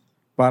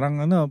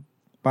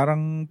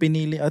 Parang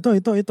pinili. Ito,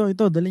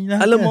 dali niyo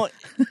lahat. Alam mo,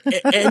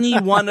 any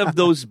one of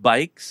those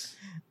bikes,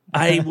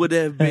 I would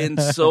have been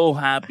so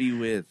happy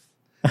with.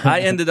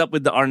 I ended up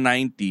with the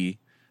R90,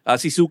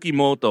 Suzuki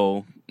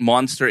Moto,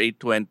 Monster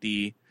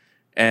 820,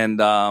 and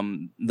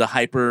the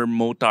Hyper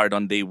Motard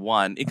on day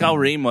one. Ikaw,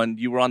 Raymond,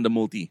 you were on the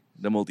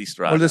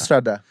Multistrada.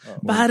 Multistrada.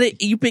 Pare,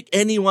 you pick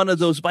any one of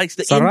those bikes.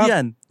 The Sarap.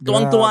 Indian.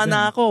 Tuwang-tuwa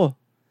na ako.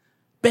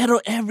 Pero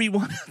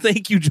everyone,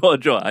 thank you,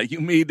 Jojo.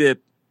 You made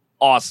it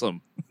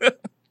awesome.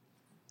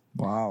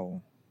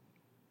 Wow.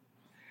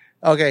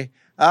 Okay.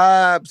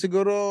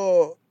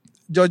 Siguro,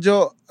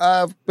 Jojo,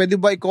 pwede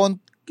ba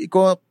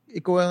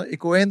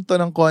ikuwento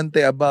ng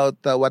konti about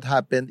what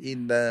happened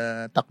in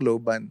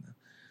Tacloban?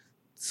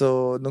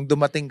 So, nung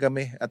dumating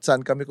kami at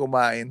saan kami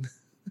kumain.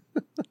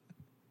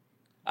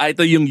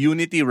 Ito yung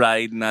Unity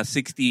ride na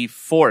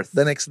 64th.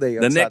 The next day.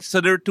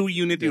 So there are two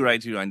Unity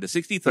rides you on. The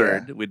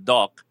 63rd with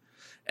Doc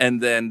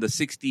and then the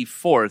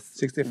 64th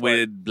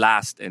with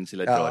Blast and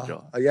sila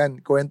Jojo.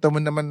 Ayan, kwento mo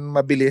naman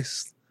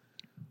mabilis.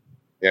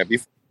 Yeah,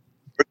 before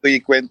ko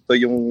ikwento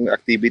yung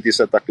activities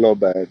sa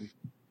Tacloban,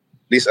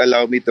 please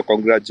allow me to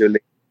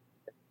congratulate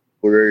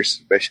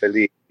tourers,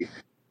 especially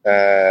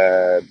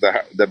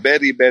the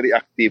very, very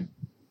active.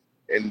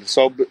 And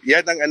so,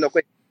 yan ang ano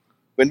ko.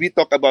 When we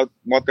talk about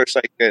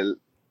motorcycle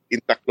in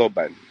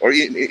Tacloban, or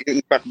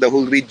in fact, the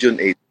whole Region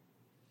 8,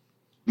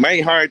 my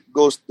heart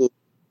goes to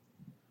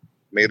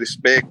may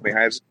respect, may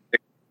high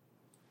respect,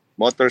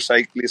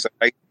 motorcyclists.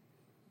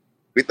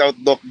 Without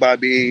Doc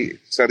Bobby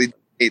sa Region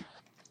 8,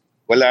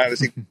 wala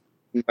kasi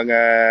mga,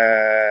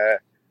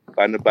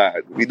 paano ba,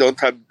 we don't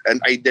have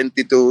an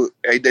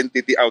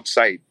identity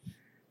outside.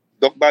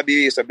 Doc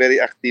Bobby is a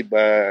very active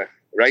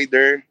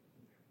rider.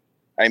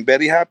 I'm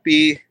very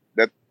happy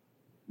that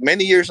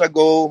many years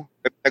ago,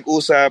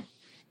 nag-usap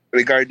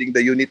regarding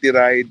the Unity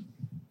Ride.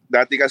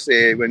 Dati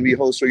kasi, when we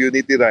host a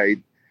Unity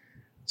Ride,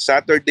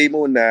 Saturday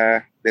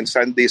muna, then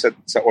Sunday sa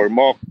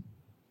Ormoc.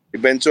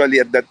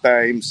 Eventually, at that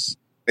times,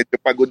 medyo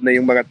pagod na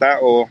yung mga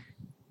tao.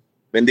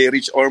 When they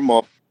reach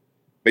Ormoc,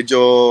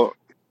 medyo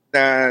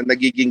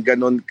nagiging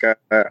ganon ka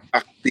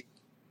active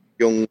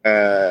yung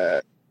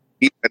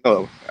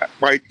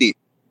party.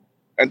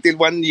 Until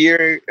 1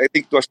 year, I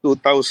think it was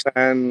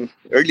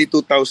early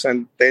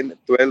 2010,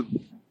 12,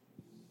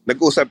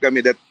 nag-usap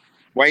kami that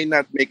why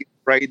not make it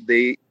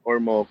Friday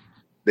or more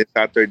than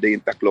Saturday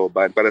in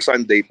Tacloban para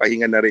Sunday,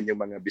 pahinga na rin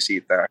yung mga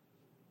bisita.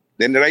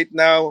 Then right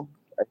now,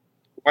 I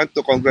want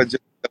to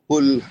congratulate the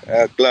whole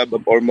club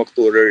of Ormoc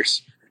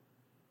Tourers.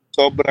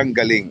 Sobrang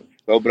galing.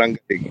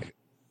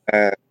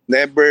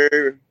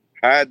 Never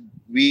had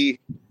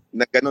we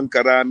na ganun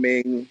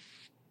karaming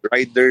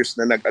riders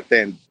na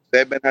nag-attend.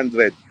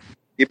 700.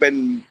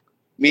 Even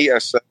me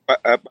as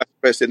past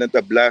president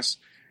of BLAS,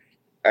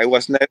 I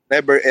was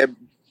never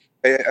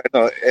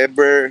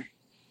ever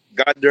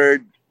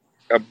gathered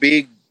a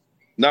big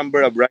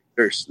number of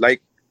riders like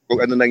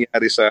kung ano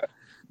nangyari sa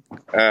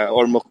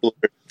Ormoc Tour.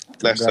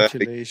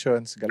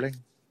 Congratulations. Galing.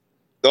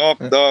 Doc.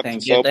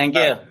 Thank you.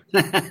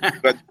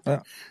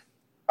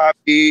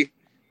 Happy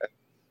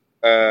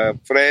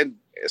friend,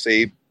 as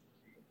a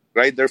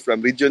rider from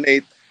Region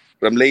 8,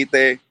 from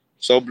Leyte,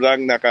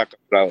 sobrang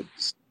nakaka-proud.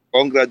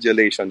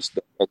 Congratulations,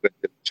 Doc.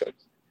 Congratulations.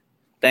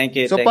 Thank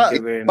you. So Thank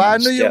you very much.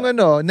 paano yung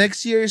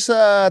next year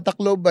sa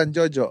Tacloban,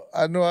 Jojo?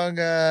 Ano ang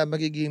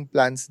magiging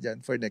plans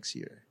dyan for next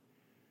year?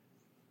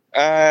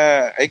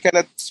 I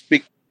cannot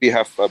speak on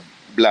behalf of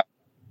BLAS,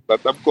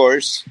 but of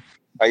course,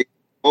 I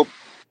hope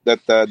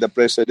that the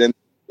President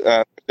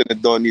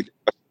Donnie is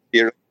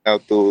here now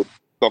to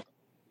talk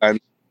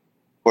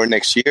for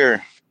next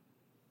year.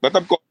 But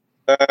of course,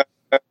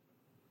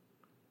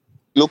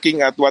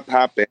 looking at what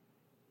happened,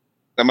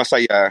 na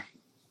masaya,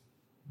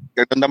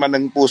 ganun naman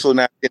ang puso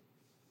natin.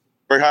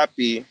 We're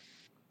happy.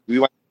 We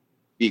want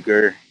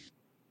bigger.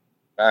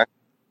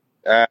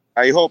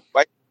 I hope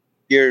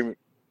here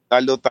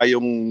lalo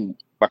tayong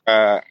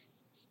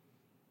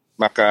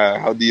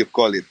maka how do you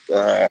call it?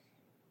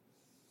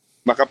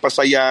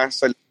 Makapasaya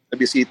sa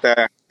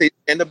bisita. At the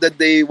end of the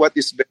day, what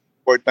is very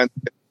important,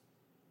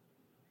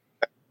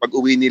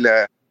 pag-uwi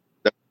nila,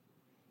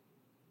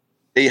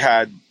 they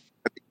had,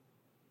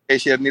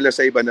 share nila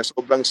sa iba na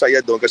sobrang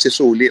saya doon kasi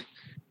sulit.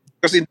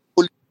 Kasi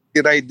unity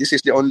ride, this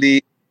is the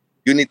only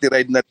unity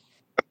ride na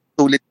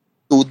sulit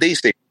 2 days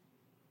eh.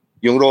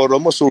 Yung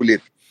Roro mo sulit.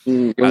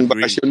 Yung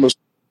bakasyon mo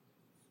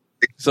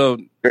sulit.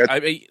 So,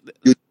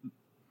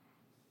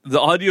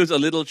 the audio is a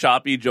little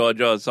choppy,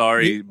 Jojo.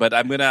 Sorry, but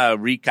I'm gonna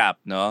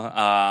recap. No,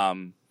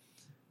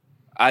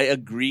 I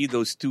agree.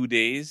 Those 2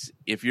 days,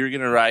 if you're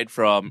gonna ride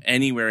from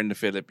anywhere in the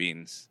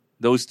Philippines,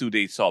 those 2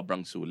 days,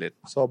 sobrang sulit.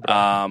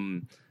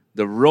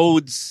 The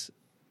roads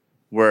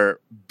were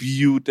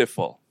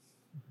beautiful.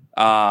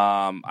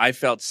 I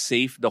felt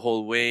safe the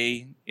whole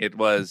way. It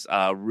was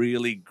a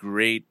really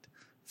great,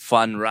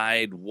 fun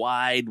ride.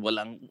 Wide,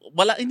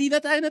 hindi na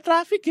tayo na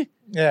traffic eh.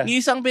 Yeah.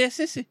 Ni isang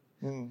beses eh.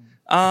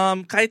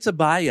 Kahit sa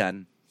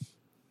bayan.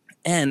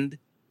 And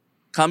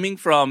coming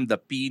from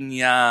the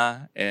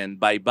Piña and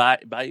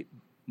bye-bye,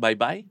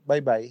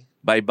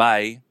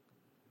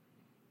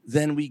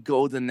 then we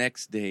go the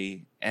next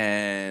day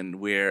and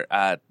we're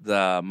at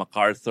the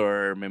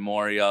MacArthur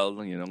Memorial,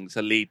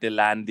 sa Leyte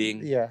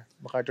Landing. Yeah,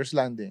 MacArthur's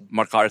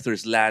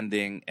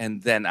Landing.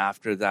 And then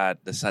after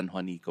that, the San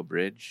Juanico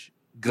Bridge.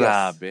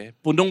 Grabe. Yes.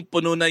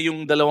 Punong-puno na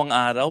yung 2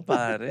 araw,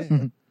 pare.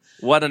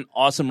 What an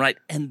awesome ride.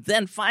 And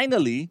then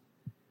finally,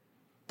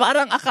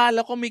 parang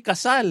akala ko may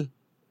kasal.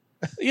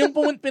 Yung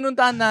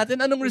pinuntahan natin,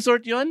 anong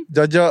resort yon?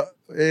 Jojo,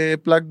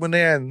 plug mo na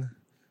yan.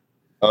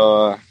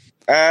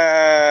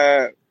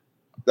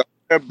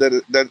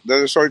 The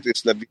resort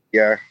is La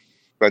Villa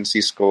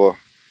Francisco.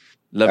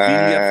 La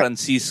Villa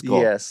Francisco.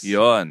 Yes.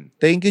 Yon.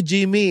 Thank you,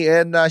 Jimmy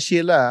and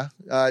Sheila.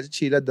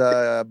 Sheila,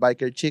 the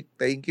biker chick.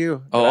 Thank you.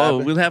 Oh,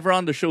 we'll have her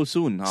on the show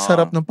soon.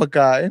 Sarap ng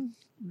pagkain.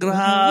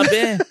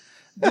 Grabe.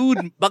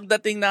 Dude,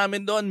 pagdating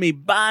namin doon, may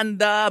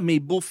banda,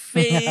 may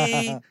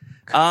buffet,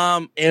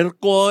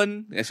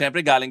 aircon.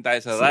 Siyempre, galing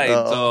tayo sa ride.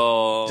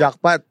 So,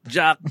 Jackpot.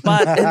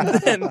 And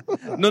then,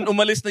 nung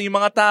umalis na yung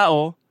mga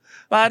tao,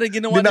 pare,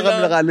 ginawa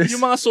nila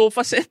yung mga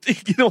sofa set.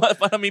 Ginawa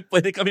para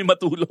pwede kami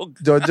matulog.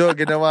 Jojo,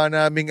 ginawa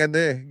naming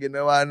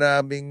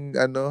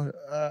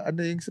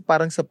yung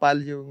parang sapal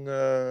yung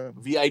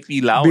VIP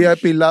lounge.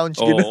 VIP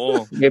lounge.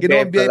 Oo.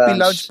 Ginawa VIP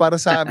lounge para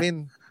sa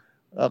amin.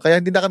 Kaya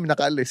hindi na kami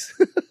nakaalis.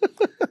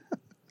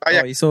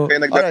 Okay, so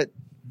alright.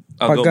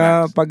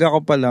 Pag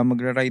ako pala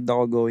magra-ride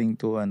ako going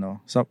to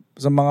sa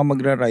mga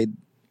magra-ride,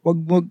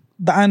 wag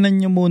daanan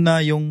niyo muna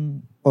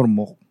yung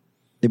Ormoc,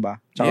 'di ba?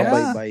 Tsaka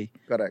bye-bye.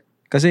 Correct.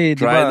 Kasi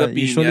 'di ba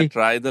usually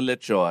try the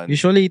lechon.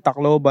 Usually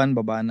Tacloban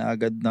baba na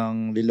agad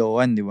ng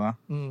Liloan, 'di ba?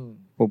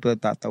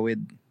 Pupunta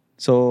tatawid.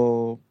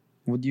 So,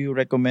 would you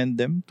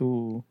recommend them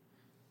to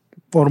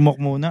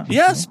Ormoc muna?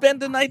 Yeah,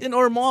 spend the night in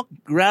Ormoc.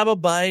 Grab a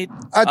bite.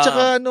 At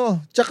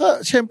tsaka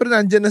syempre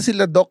nandiyan na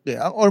sila Doc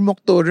eh. Ang Ormoc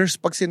Tourers,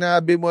 pag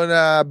sinabi mo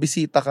na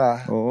bisita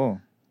ka,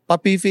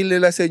 papifeel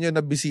nila sa inyo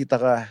na bisita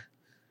ka.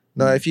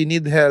 No, if you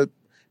need help,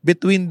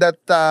 between that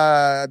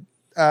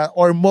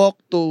Ormoc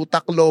to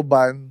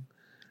Tacloban,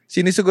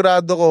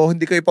 sinisigurado ko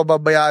hindi kayo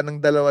pababayaan ng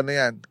dalawa na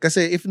yan.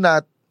 Kasi if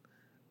not,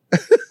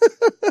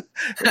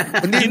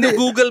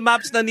 Google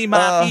Maps na ni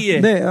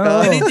Maki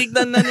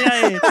Tinitignan na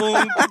niya kung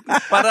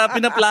para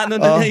pinaplano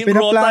na niya yung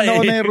ruta Pinaplano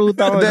ko na yung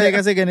ruta ko.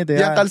 Kasi ganito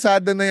yan. Yung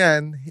kalsada na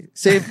yan,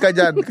 safe ka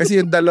dyan. Kasi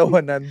yung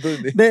dalawa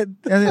nandun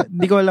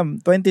Hindi ko alam.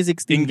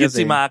 2016 Inggit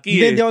kasi. si Maki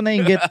Hindi ako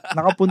nainggit.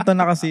 Nakapunta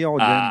na kasi ako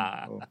dyan.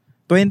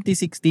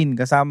 2016,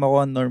 kasama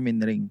ko ang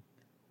Norman Ring.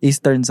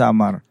 Eastern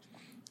Samar.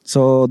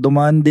 So,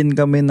 dumaan din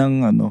kami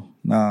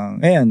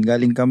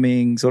galing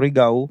kaming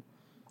Surigao.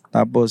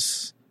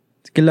 Tapos,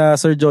 kila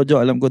Sir Jojo,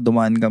 alam ko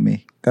dumaan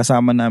kami.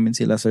 Kasama namin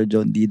sila Sir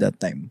John D that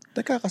time.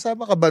 Teka,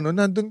 kasama ka ba nun?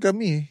 Nandun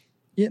kami.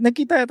 Yeah,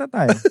 nagkita yata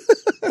tayo.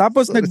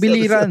 Tapos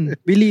nagbiliran.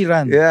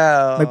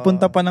 Yeah.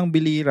 Nagpunta pa ng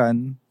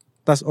Biliran,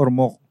 tas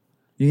Ormoc.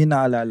 Yung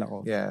inaalala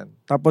ko. Yeah.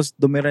 Tapos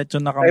dumiretso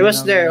na kami. I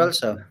was there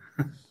also.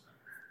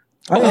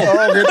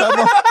 Okay,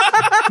 tama.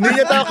 Hindi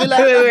niya tayo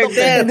kilala.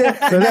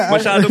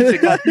 Masyadong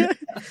sikat.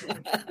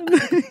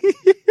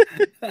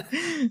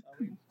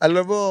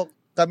 Alam mo,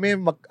 kami,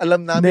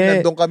 alam namin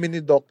nandun kami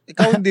ni Doc.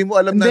 Ikaw hindi mo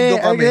alam nandun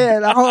kami.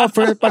 Ako,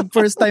 pag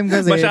first time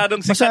kasi.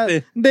 Masyadong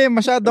sikat Hindi,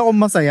 masyado akong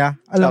masaya.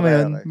 Alam mo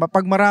yun? Okay.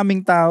 Pag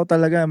maraming tao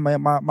talaga,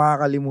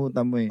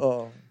 makakalimutan mo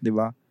Di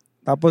ba?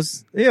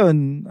 Tapos,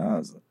 yun,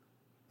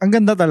 ang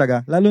ganda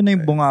talaga. Lalo na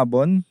yung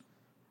bungabon,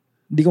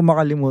 hindi ko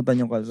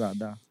makalimutan yung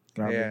kalsada.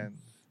 Grabe. Ayan.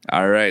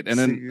 All right. And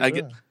then,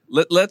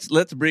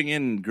 let's bring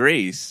in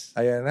Grace.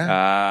 Ayan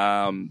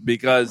na.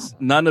 Because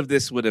none of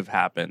this would have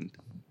happened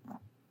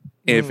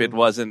if it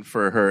wasn't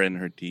for her and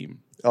her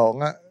team. Oo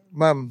nga.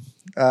 Ma'am,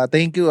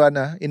 thank you,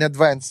 Ana, in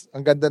advance.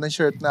 Ang ganda ng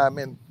shirt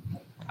namin.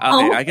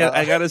 Okay,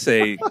 I gotta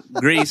say,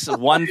 Grace,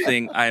 one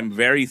thing I'm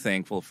very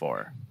thankful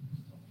for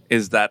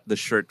is that the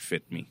shirt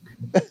fit me.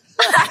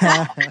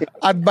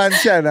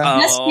 Advance yan, ha?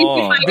 Mas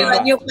yun,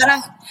 yung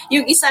parang,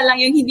 yung isa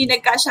lang, yung hindi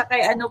nagkasya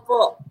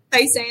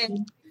kay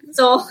Sen.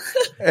 So,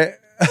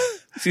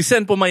 Si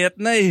Sen pumayat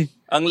na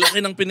Ang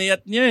laki ng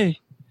pinayat niya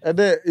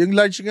yung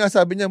large nga,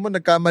 sabi niya mo,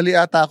 nagkamali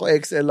ata ako,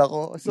 XL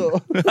ako. So,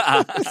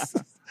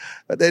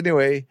 but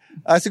anyway,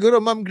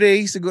 siguro, Ma'am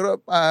Grace, siguro,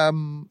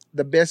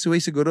 the best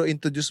way siguro,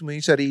 introduce mo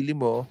yung sarili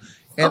mo.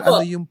 And ano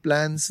yung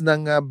plans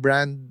ng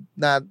brand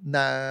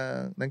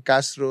ng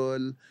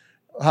Castrol,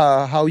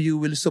 how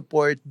you will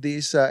support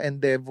this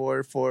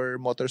endeavor for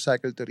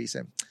motorcycle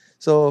tourism.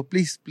 So,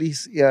 please.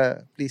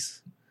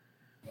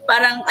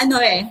 Parang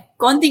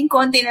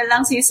konting-konti na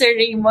lang si Sir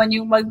Raymond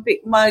yung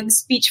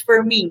mag-speech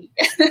for me.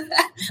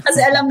 Kasi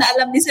alam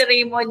ni Sir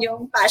Raymond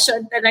yung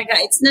passion talaga.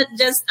 It's not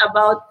just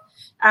about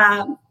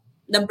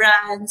the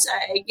brands.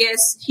 I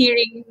guess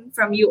hearing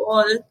from you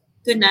all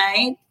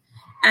tonight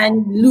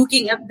and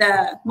looking at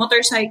the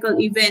motorcycle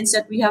events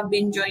that we have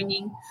been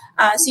joining.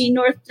 Si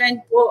North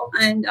Trend po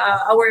and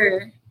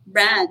our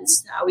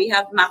brands. We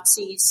have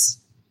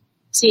Maxis,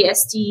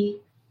 CST,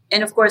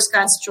 and of course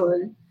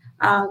Castrol.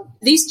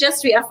 This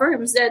just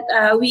reaffirms that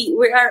we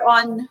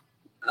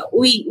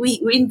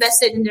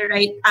invested in the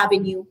right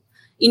avenue.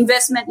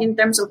 Investment in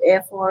terms of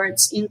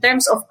efforts, in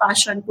terms of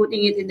passion,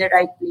 putting it in the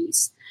right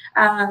place.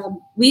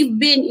 We've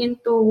been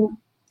into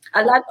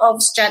a lot of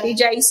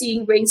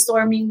strategizing,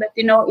 brainstorming, but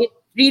it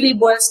really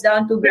boils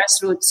down to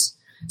grassroots.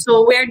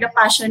 So where the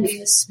passion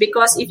is,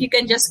 because if you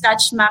can just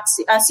catch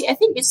Maxi, I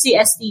think it's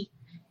CST,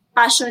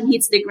 passion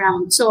hits the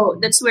ground. So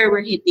that's where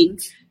we're hitting.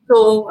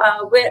 So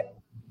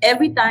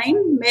every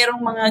time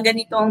merong mga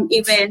ganitong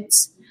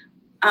events,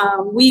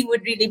 we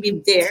would really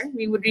be there.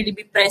 We would really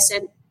be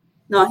present.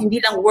 No,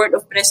 hindi lang word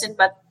of present,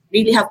 but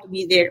really have to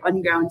be there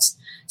on grounds.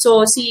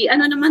 So si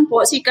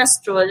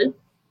Castrol,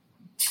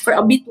 for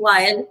a bit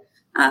while,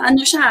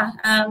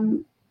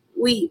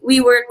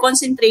 we were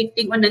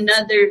concentrating on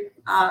another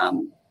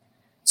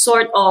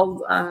sort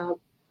of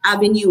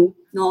avenue,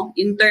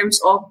 in terms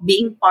of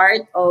being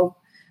part of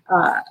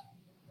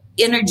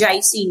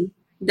energizing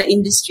the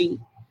industry.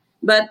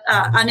 But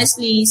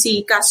honestly,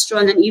 si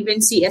Castrol and even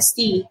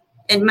CST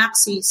and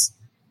Maxis,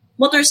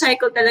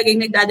 motorcycle talaga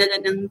yung nagdadala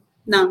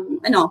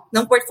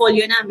ng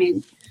portfolio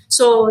namin.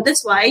 So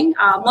that's why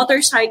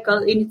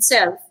motorcycle in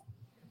itself,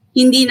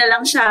 hindi na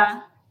lang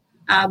siya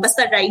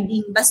basta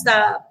riding,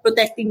 basta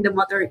protecting the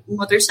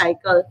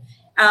motorcycle.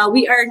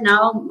 We are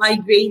now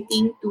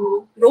migrating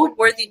to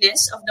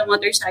roadworthiness of the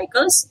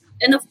motorcycles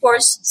and of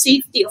course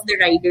safety of the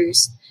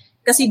riders.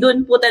 Kasi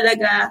doon po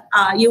talaga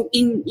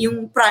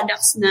yung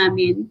products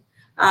namin,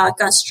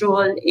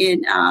 Castrol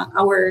and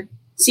our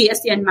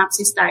CST and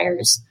Maxis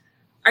tires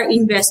are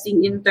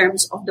investing in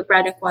terms of the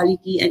product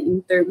quality and in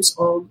terms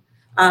of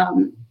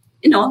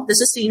the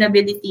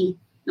sustainability,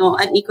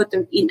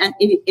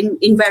 and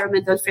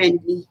environmental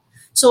friendly.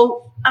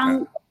 So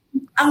ang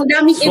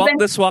daming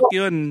events. Swak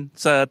yun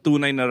sa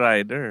tunay na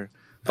rider.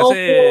 Kasi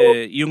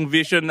yung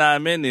vision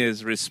namin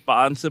is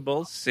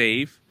responsible,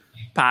 safe,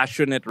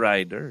 passionate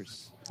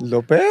riders.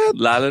 Lupet.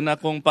 Lalo na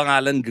kung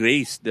pangalan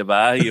Grace, di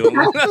ba? Yung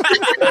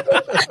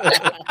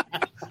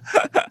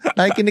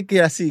nakikinig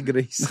kaya si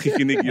Grace.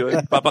 Nakikinig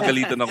yun.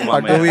 Papagalitan ako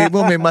mamaya. Pag-uwi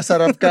mo, may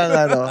masarap kang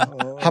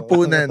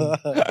hapunan.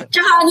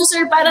 Tsaka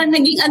sir, parang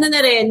naging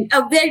na rin,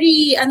 a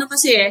very,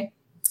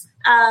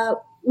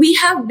 we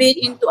have been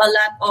into a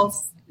lot of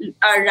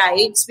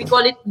rides. We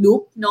call it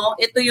Loop, no?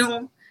 Ito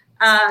yung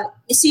a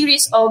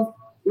series of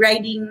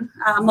riding,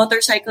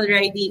 motorcycle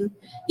riding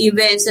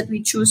events that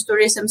we choose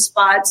tourism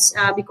spots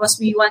because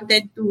we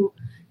wanted to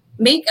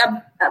make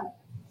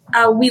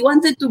we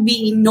wanted to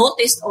be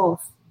noticed of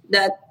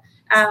that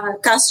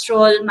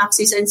Castrol,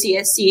 Maxis, and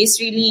CSC is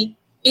really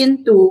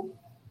into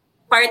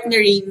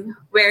partnering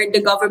where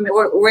the government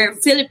or where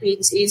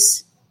Philippines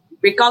is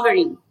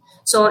recovering.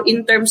 So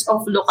in terms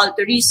of local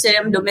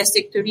tourism,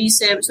 domestic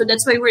tourism, so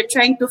that's why we're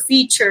trying to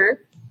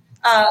feature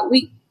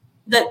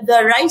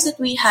the rides that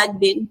we had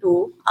been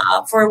to.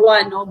 For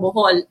one,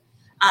 Bohol.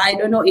 I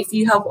don't know if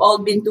you have all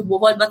been to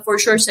Bohol, but for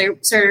sure,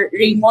 Sir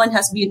Raymond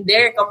has been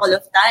there a couple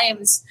of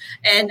times.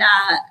 And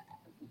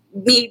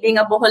me being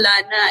a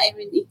Boholana, I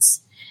mean,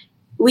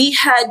 we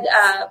had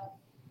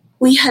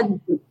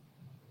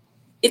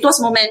it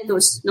was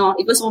momentous. No,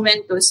 it was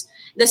momentous.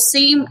 The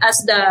same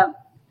as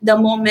the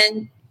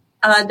moment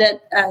that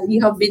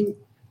you have been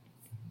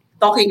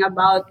talking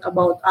about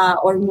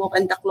Ormoc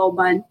and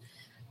Tacloban.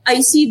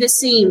 I see the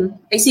same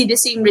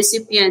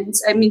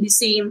recipients. I mean, the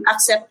same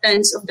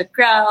acceptance of the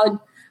crowd,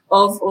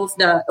 of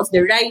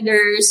the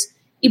riders.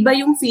 Iba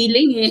yung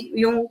feeling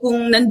yung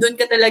kung nandun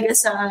ka talaga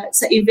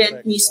sa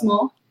event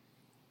mismo.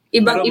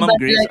 Ibang-iba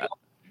talaga.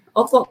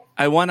 Opo.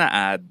 I wanna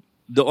add,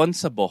 doon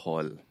sa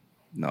Bohol,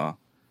 no?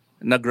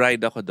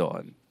 Nag-ride ako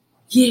doon.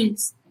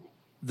 Yes.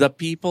 The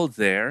people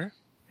there,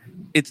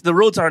 the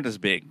roads aren't as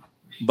big,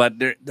 but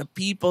the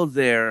people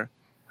there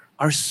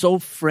are so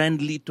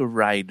friendly to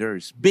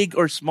riders, big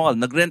or small.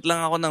 Nagrent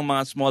lang ako ng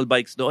mga small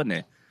bikes doon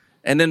eh.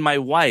 And then my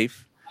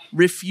wife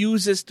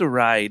refuses to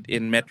ride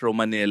in Metro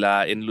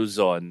Manila, in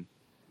Luzon.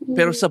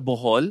 Pero sa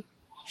Bohol,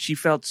 she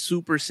felt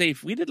super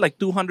safe. We did like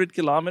 200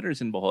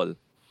 kilometers in Bohol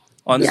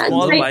on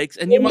small bikes.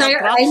 And yung mga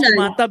trucks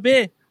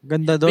matabi.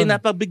 Ganda doon.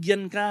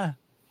 Pinapabigyan ka.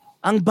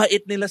 Ang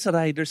bait nila sa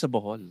rider sa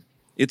Bohol.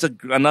 It's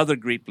another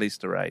great place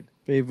to ride.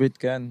 Favorite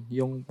kan,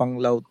 yung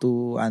Panglao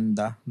to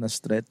Anda na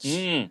stretch.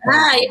 Yeah,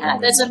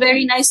 that's a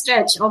very nice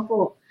stretch.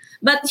 Opo.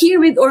 But here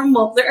with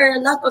Ormoc, there are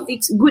a lot of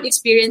good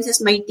experiences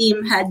my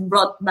team had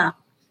brought back.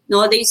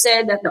 No, they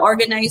said that the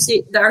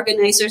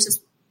organizers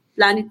has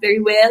planned it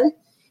very well.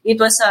 It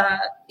was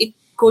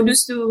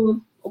kudos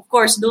to, of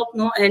course, Doc,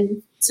 no,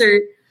 and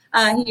Sir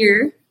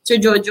here, Sir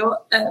Jojo.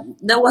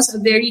 That was a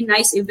very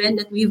nice event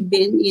that we've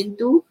been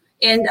into.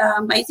 And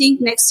I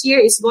think next year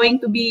is going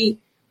to be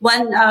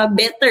one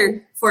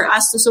better for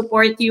us to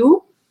support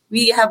you.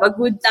 We have a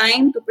good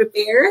time to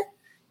prepare.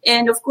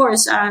 And of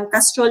course,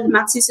 Castrol,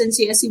 Maxis, and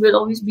CSC will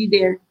always be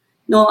there.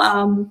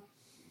 No,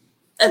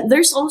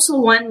 there's also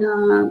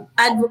one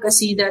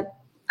advocacy that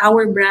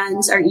our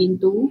brands are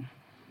into.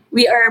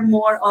 We are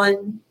more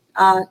on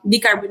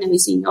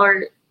decarbonizing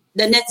or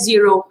the net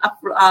zero.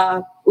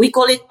 We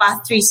call it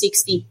Path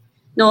 360.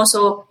 No,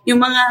 so yung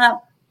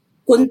mga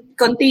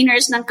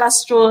containers ng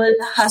Castrol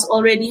has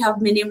already have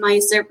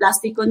minimized their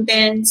plastic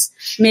contents.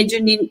 Medyo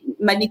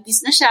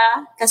manipis na siya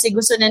kasi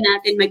gusto na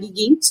natin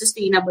magiging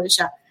sustainable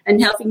siya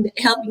and helping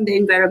the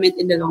environment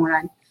in the long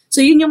run.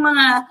 So yun yung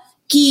mga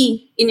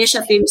key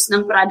initiatives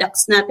ng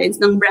products natin,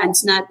 ng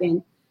brands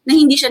natin na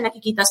hindi siya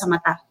nakikita sa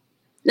mata.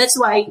 That's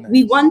why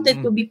we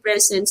wanted to be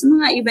present sa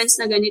mga events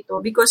na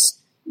ganito because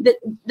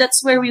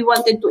that's where we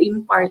wanted to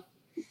impart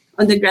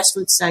on the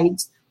grassroots side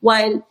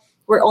while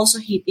we're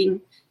also hitting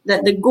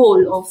the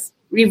goal of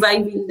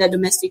reviving the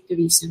domestic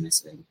tourism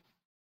as well.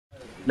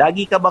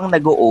 Lagi ka bang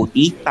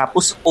nag-OT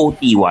tapos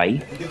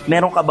OTY?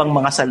 Meron ka bang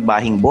mga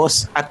salbahing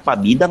boss at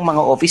pabidang mga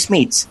office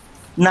mates?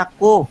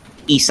 Nako,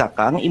 isa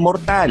kang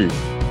immortal.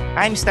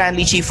 I'm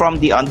Stanley Chi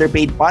from the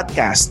Underpaid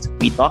Podcast.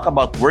 We talk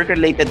about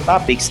work-related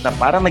topics na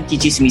parang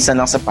nagchichismisan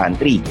lang sa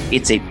pantry.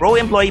 It's a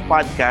pro-employee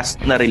podcast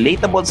na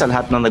relatable sa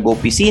lahat ng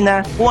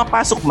nag-opisina,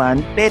 pumapasok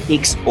man,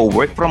 petics, o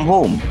work from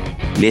home.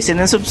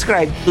 Listen and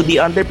subscribe to the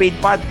Underpaid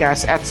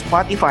Podcast at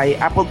Spotify,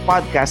 Apple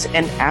Podcasts,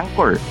 and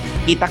Anchor.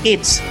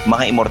 Kita-kits,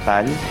 mga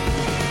immortal.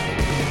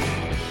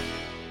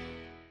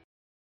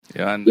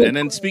 Yeah, and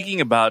then speaking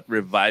about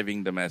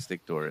reviving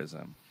domestic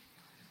tourism,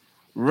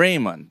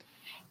 Raymond,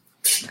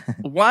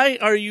 why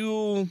are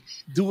you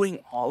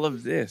doing all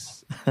of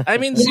this? I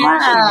mean,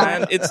 seriously,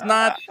 man, it's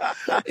not.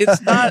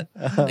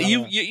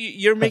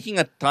 You're making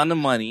a ton of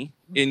money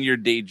in your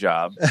day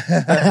job,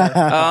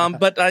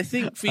 but I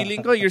think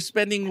feeling ko you're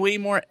spending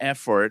way more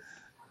effort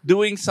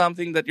doing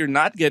something that you're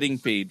not getting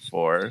paid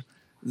for.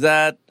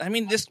 That I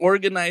mean, just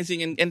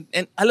organizing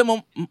and alam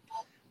mo,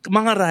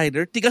 mga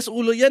rider, tigas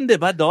ulo yan, di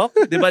ba, Doc?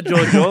 Di ba,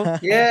 Jojo?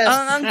 Yes.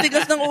 Ang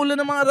tigas ng ulo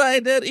ng mga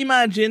rider.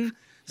 Imagine,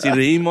 si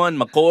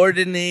Raymond,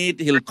 mag-coordinate,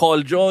 he'll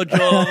call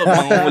Jojo,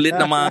 mangulit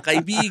ng mga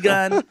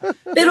kaibigan.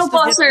 Pero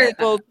po, sir,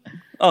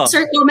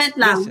 sir, comment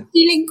lang. Yes.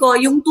 Feeling ko,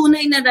 yung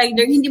tunay na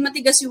rider, hindi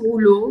matigas yung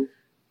ulo.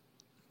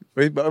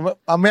 Wait,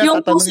 yung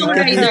pusong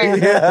rider.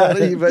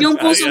 Yung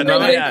pusong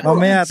rider.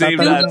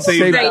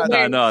 Save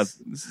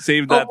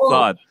that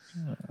thought.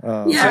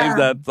 Save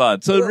that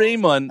thought. So,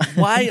 Raymond,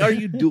 why are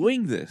you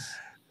doing this?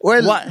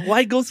 Well,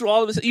 why go through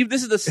all of this? If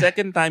this is the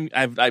second time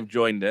I've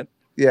joined it,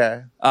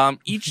 Yeah.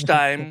 Each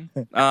time,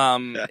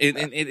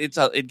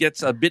 it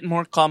gets a bit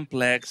more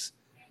complex,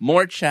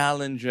 more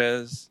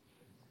challenges,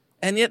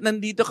 and yet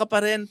nandito ka pa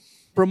rin,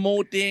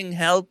 promoting,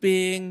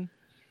 helping.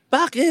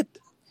 Bakit?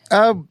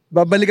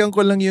 Babalikan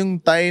ko lang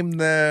yung time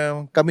na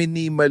kami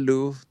ni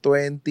Malu,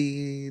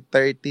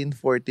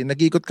 2013-14.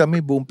 Nag-ikot kami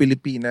buong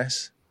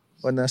Pilipinas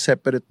on a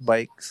separate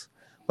bikes.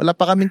 Wala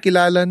pa kaming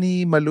kilala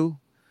ni Malu.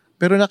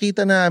 Pero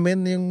nakita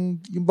namin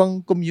yung bang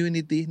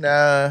community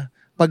na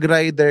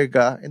pag-rider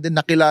ka and then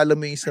nakilala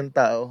mo yung isang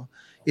tao,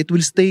 it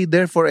will stay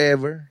there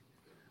forever.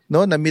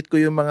 No, na-meet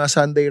ko yung mga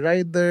Sunday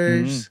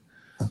riders.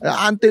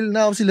 Until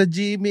now, sila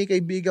Jimmy,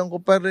 kaibigan ko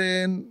pa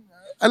rin.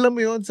 Alam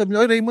mo yun, sabi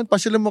niya, Raymond,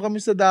 pasyalan mo kami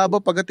sa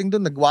Davao. Pagdating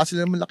doon, nagwa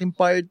sila ng malaking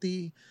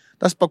party.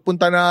 Tapos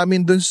pagpunta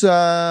namin doon sa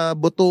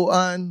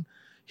Butuan,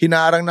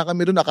 hinarang na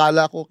kami doon.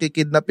 Akala ko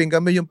kikidnapin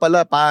kami. Yung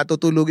pala,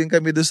 patutulugin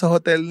kami doon sa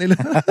hotel nila.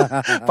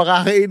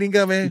 Pakakainin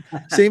kami.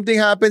 Same thing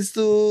happens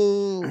to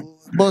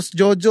Boss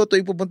Jojo.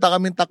 Tuwing pupunta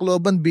kami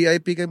Tacloban,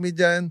 VIP kami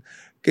dyan.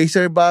 Kay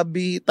Sir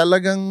Bobby,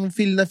 talagang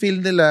feel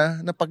nila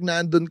na pag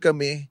naandun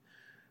kami,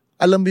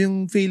 alam mo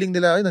yung feeling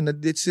nila, ay,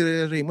 nandito si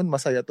Raymond,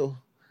 masaya to.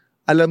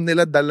 Alam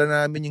nila, dala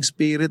namin yung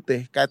spirit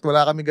Kahit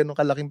wala kami ganun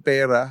kalaking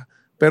pera,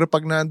 pero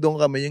pag nandun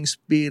kami, yung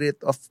spirit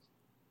of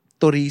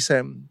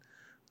tourism,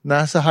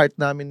 nasa heart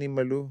namin ni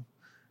Malu.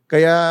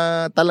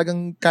 Kaya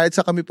talagang kahit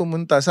sa kami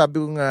pumunta, sabi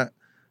ko nga,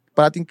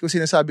 parating ko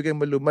sinasabi kay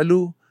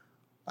Malu,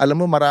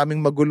 alam mo maraming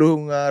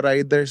magulong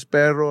riders,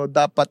 pero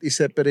dapat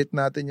i-separate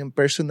natin yung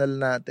personal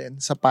natin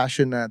sa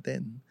passion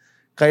natin.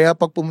 Kaya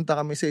pag pumunta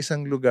kami sa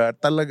isang lugar,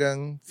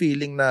 talagang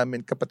feeling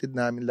namin, kapatid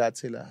namin lahat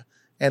sila.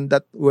 And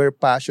that where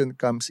passion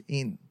comes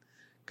in.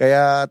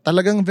 Kaya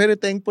talagang very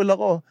thankful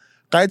ako.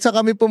 Kahit sa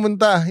kami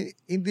pumunta,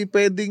 hindi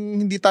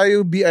pwedeng hindi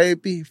tayo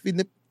VIP.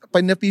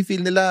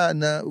 Pinapifeel nila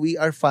na we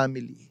are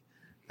family.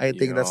 I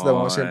think that's the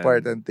most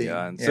important thing.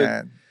 So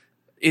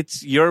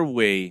it's your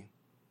way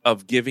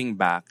of giving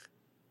back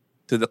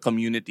to the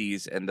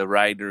communities and the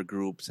rider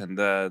groups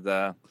and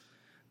the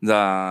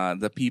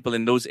people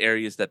in those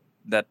areas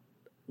that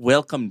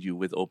welcomed you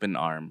with open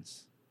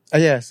arms.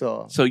 Yeah,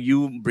 so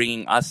you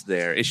bringing us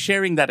there is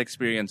sharing that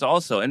experience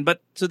also, but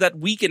so that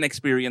we can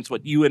experience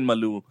what you and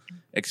Malu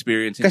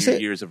experience in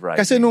your years of riding.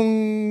 Kasi nung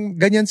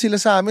ganyan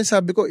sila sa amin,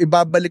 sabi ko,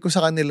 ibabalik ko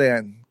sa kanila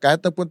yan. Kahit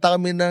nagpunta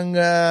kami ng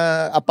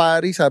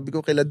Apari, sabi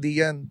ko kila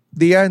Dian,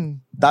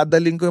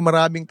 dadaling ko yung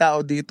maraming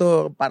tao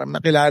dito para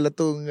makilala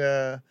tong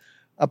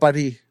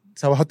Apari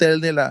sa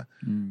hotel nila.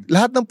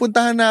 Lahat ng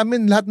puntahan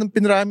namin, lahat ng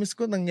pinramis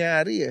ko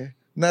nangyari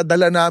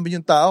Nadala namin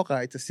yung tao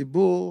kahit sa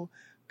Cebu,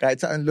 kahit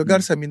saan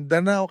lugar, sa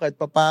Mindanao, kahit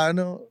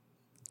papaano.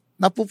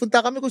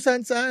 Napupunta kami kung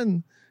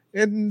saan-saan.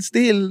 And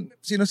still,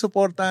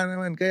 sinusuportahan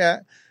naman.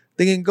 Kaya,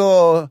 tingin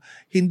ko,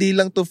 hindi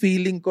lang to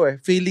feeling ko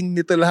Feeling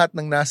nito lahat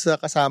ng nasa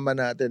kasama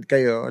natin.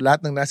 Kayo,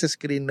 lahat ng nasa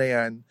screen na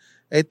yan.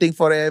 I think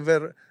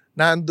forever,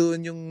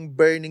 nandun yung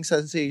burning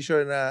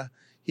sensation na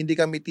hindi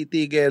kami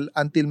titigil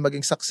until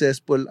maging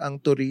successful ang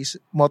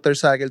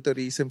motorcycle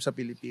tourism sa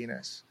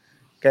Pilipinas.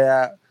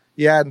 Kaya,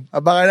 yan,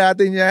 abangan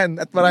natin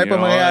yan at marami pa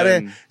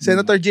mangyayari.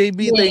 Senator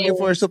JB, thank you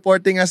for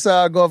supporting us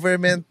sa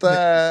government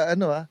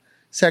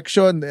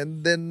section, and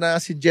then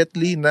si Jet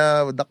Li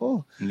na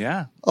dako.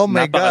 Yeah. Oh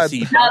my God.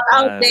 Shout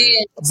out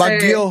din,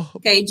 Bagyo.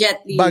 Kay Jet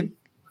Li.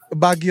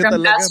 Bagyo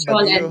from talaga.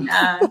 Bagyo.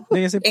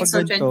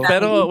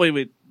 Pero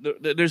wait.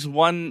 There's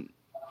one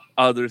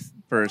other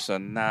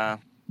person na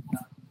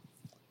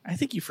I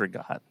think you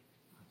forgot.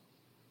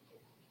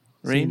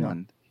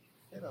 Raymond.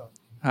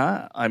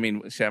 Huh? I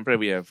mean, syempre,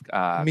 we have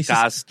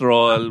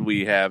Castrol,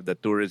 we have the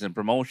Tourism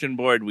Promotion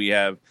Board, we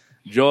have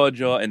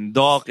Jojo and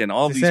Doc and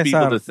all these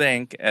people to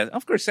thank. And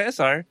of course,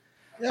 Cesar,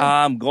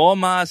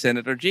 Goma,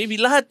 Senator JV,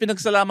 lahat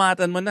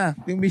pinagsalamatan mo na.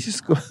 Yung misis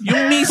ko.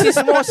 Yung misis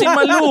mo, si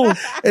Malu.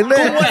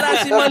 Kung wala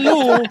si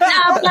Malu,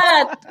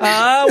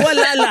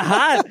 wala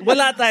lahat.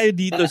 Wala tayo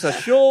dito sa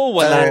show,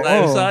 wala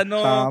tayo sa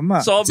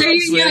sobrang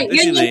swerte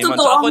si Yun yung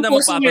totoo ang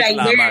pusong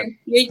rider.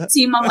 Yun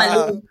si Ma'am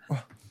Malu.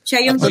 Siya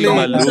yung pusong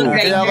rider.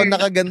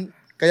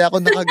 Kaya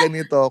ako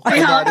nakaganito.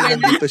 Kaya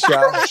nandito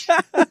siya.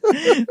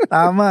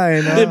 Tama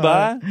no?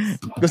 Diba?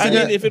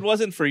 If it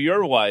wasn't for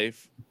your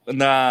wife,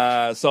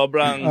 na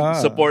sobrang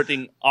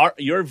supporting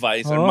your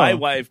vice or my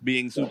wife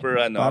being super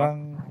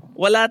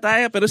wala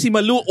tayo. Pero si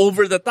Malu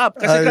over the top.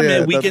 Kasi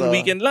kami,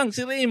 weekend lang.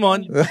 Si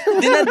Raymond,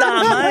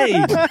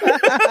 dinadamay.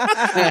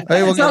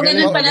 So,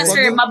 ganun pala,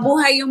 sir.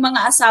 Mabuhay yung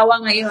mga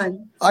asawa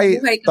ngayon. Ay,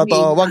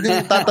 totoo. Huwag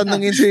niyong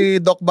tatanungin si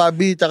Doc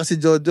Bobby tsaka si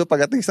Jojo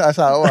pagdating sa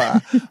asawa.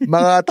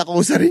 Mga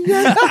takusa rin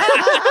yan.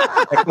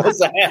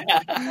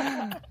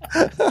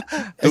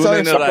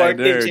 Tunay na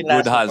rider,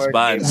 good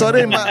husband.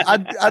 Sorry,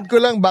 add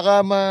ko lang,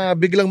 baka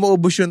biglang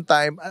maubos yung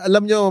time.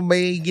 Alam nyo,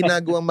 may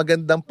ginagawang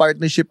magandang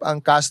partnership ang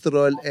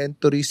Castrol and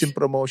Tourism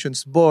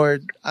Promotions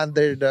Board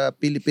under the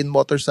Philippine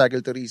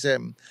Motorcycle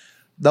Tourism.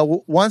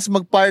 Once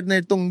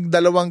mag-partner itong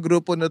dalawang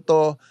grupo na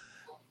to,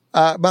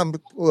 ma'am,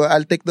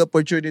 I'll take the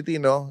opportunity,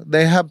 no?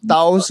 They have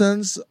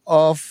thousands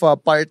of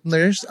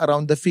partners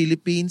around the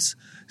Philippines.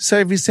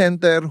 service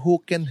center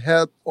who can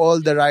help all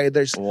the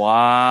riders.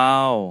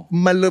 Wow.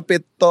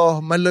 Malupit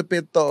to.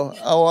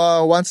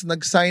 Once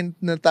nag-sign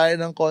na tayo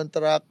ng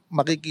contract,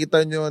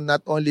 makikita nyo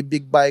not only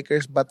big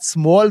bikers but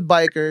small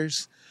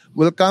bikers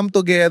will come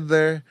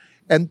together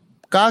and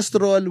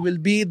Castrol will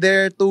be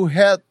there to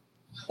help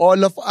all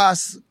of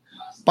us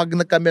pag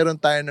nagkameron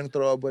tayo ng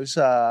trouble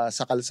sa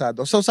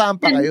kalsado. So saan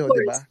pa kayo,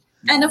 di ba?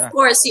 And of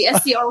course,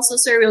 CST also,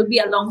 sir, will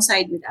be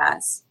alongside with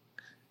us.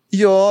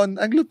 Yon,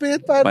 ang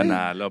lupit, pare.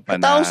 Panalo.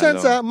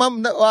 Thousands,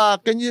 ma'am,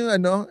 can you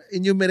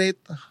enumerate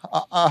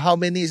how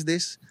many is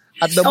this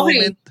at the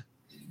moment?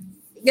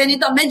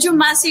 Ganito, medyo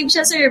massive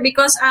siya, sir,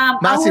 because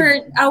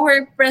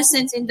our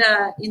presence in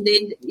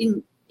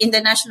the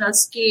national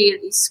scale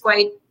is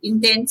quite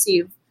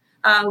intensive.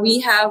 We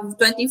have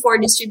 24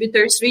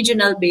 distributors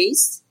regional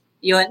based.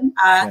 Yon,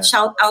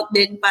 shout out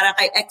din para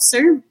kay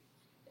Exerve.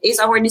 Is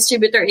our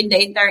distributor in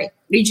the entire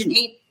Region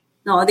 8.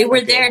 No, they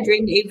were there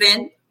during the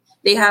event.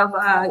 They have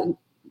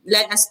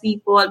led us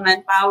people,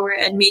 manpower,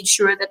 and made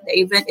sure that the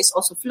event is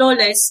also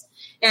flawless.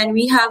 And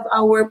we have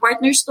our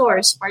partner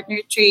stores,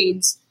 partner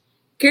trades.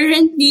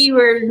 Currently,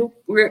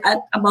 we're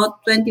at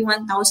about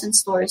 21,000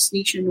 stores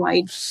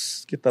nationwide.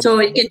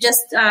 So you can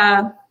just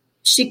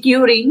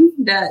securing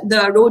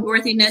the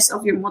roadworthiness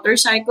of your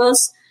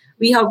motorcycles.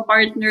 We have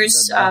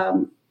partners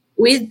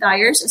with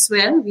tires as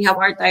well. We have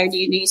our tire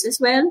DNAs as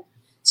well.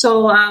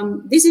 So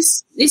this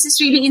is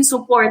really in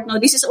support. No,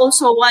 this is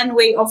also one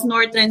way of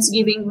Nortrans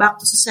giving back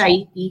to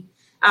society.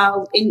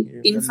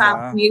 In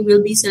fact, we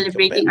will be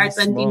celebrating our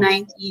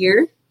 29th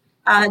year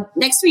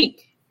next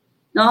week.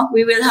 No,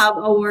 we will have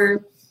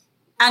our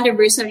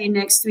anniversary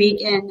next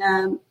week,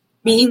 and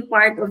being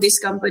part of this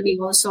company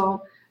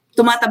also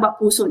tumataba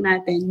puso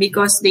natin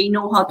because they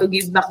know how to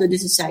give back to the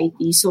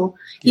society. So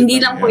hindi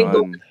lang po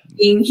ito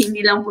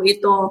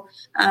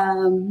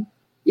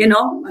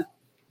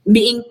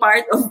being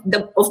part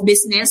of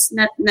business,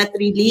 not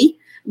really,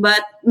 but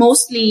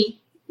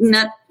mostly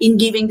not in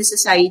giving the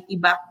society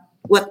back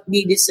what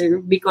they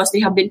deserve because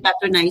they have been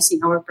patronizing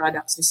our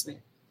products as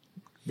well.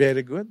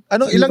 Very good.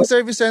 Ilang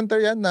service center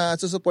yan na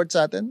susupport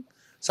sa atin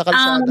sa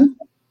kalsada?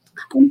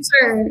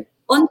 Sir,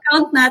 on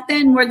count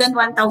natin more than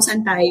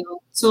 1,000 tayo.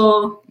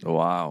 So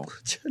wow.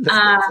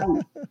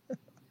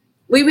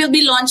 We will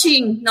be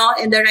launching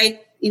in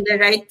the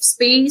right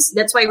space.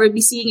 That's why we'll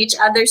be seeing each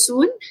other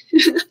soon.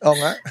 Oh,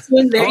 nga.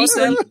 Very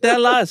soon.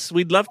 Tell us.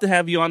 We'd love to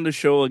have you on the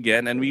show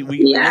again. And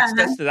let's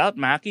test it out,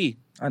 Mackie.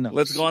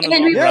 Let's go on a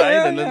long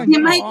ride. We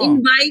might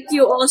invite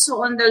you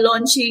also on the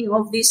launching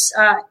of this,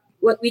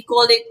 what we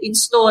call it,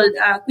 installed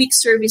quick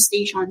service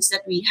stations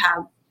that we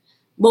have.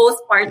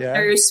 Both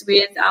partners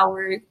with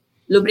our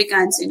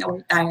lubricants and our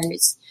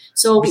tires.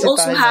 So we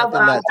also have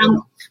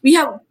we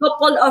have a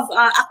couple of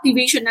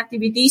activation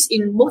activities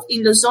in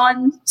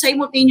Luzon.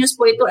 Simultaneous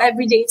po ito.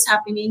 Every day it's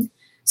happening.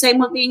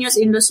 Simultaneous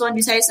in Luzon,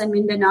 Visayas, and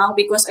Mindanao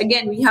because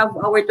again, we have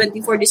our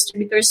 24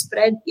 distributors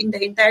spread in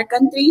the entire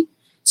country.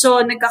 So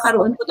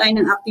nagkakaroon po tayo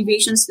ng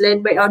activations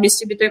led by our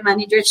distributor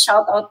managers.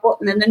 Shout out po,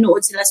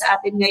 nanonood sila sa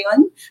atin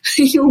ngayon.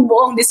 Yung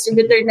buong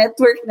distributor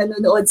network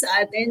nanonood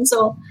sa atin.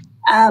 So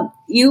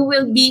you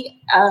will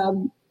be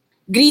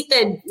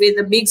greeted with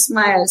the big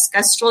smiles,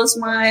 Castrol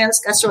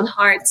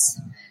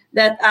hearts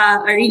that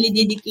are really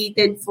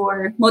dedicated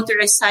for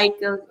motorized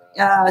cycle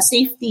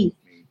safety,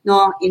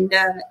 in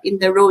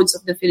the roads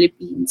of the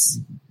Philippines.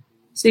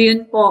 So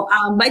yun po.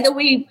 By the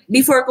way,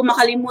 before ko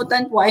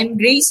makalimutan po, I'm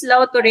Grace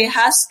Lau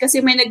Torrejas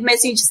kasi may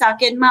nag-message sa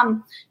akin,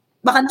 ma'am,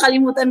 baka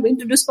nakalimutan mo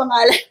introduce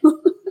pangalan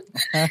mo.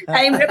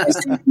 I'm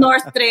representing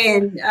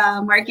Nortrend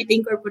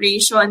Marketing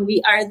Corporation.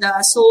 We are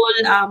the sole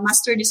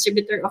master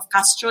distributor of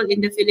Castrol in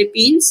the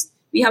Philippines.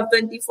 We have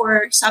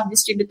 24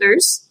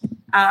 sub-distributors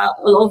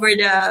all over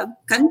the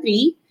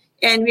country.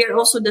 And we are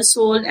also the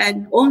sole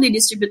and only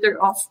distributor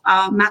of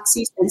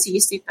Maxis and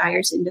CST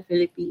tires in the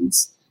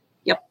Philippines.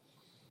 Yep.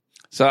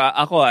 So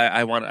I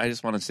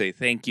just want to say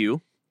thank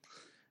you.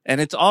 And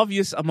it's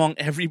obvious among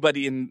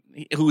everybody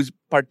who's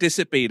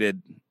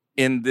participated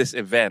in this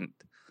event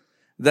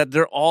that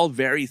they're all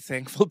very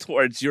thankful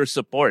towards your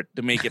support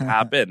to make it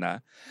happen.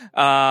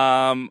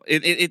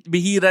 It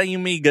bihira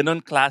yung may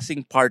ganon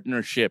klaseng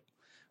partnership.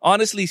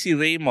 Honestly, si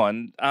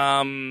Raymond,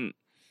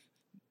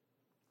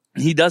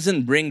 he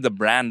doesn't bring the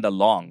brand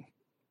along,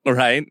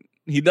 right?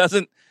 He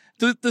doesn't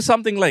to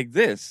something like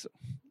this.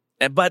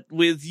 But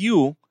with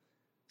you,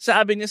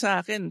 sabi niya sa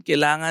akin,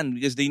 kailangan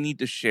because they need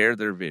to share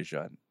their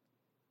vision.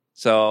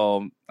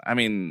 So, I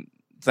mean,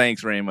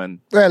 thanks,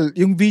 Raymond. Well,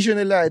 yung vision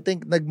nila, I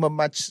think,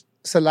 nagmamatch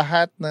sa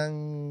lahat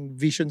ng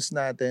visions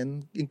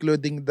natin,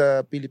 including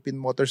the Philippine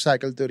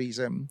motorcycle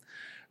tourism.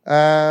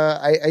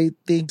 I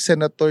think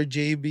Senator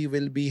JB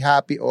will be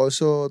happy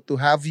also to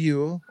have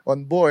you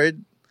on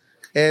board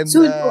and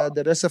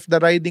the rest of the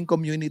riding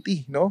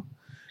community, no?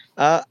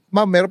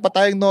 Ma'am, meron pa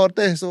tayong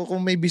norte. So kung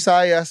may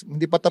Visayas,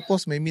 hindi pa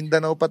tapos, may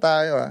Mindanao pa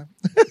tayo.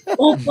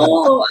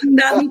 Opo, ang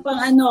dami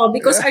pang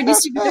because our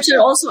distributors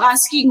are also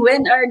asking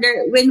when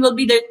will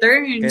be their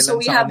turn. Kailan so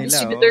we sa have kanila,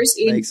 distributors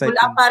in exciting.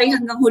 Pulapari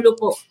hanggang Hulo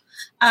po.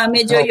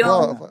 Medyo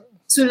yung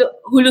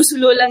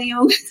hulo-sulo lang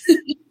yung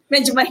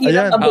medyo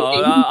mahirap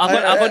abutin.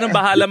 Ako nang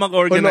bahala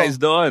mag-organize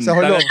doon. Sa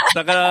Hulo.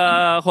 Taga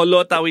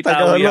Hulo,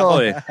 Tawi-Tawi ako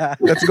eh.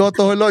 Let's go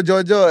to Hulo,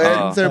 Jojo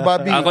and Sir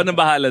Bobby. Ako nang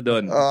bahala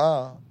doon.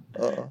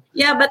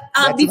 Yeah, but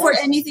before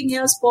anything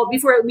else po,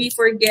 before we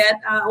forget,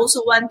 I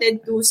also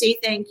wanted to say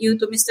thank you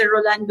to Mr.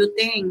 Rolando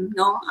Ting.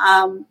 No,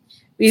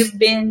 we've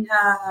been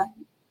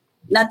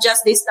not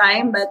just this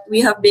time, but we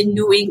have been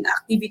doing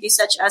activities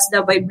such as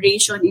the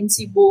vibration in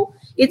Cebu.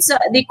 It's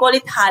they call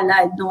it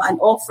halad, no, an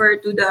offer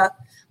to the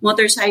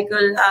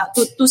motorcycle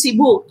to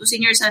Cebu, to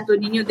Senior Santo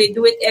Niño. They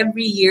do it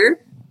every year,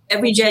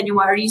 every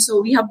January.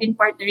 So we have been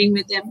partnering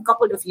with them a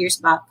couple of years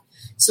back.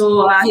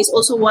 So he's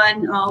also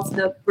one of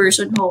the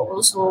person who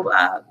also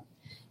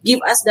give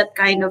us that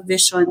kind of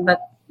vision.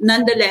 But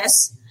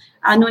nonetheless,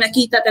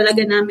 nakita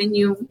talaga namin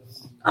yung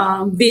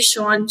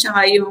vision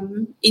tsaka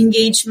yung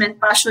engagement,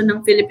 passion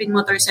ng Philippine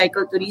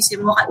motorcycle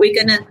tourism. We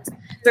cannot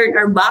turn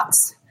our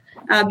backs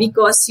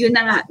because yun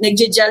na nga,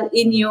 nagja-gel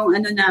in yung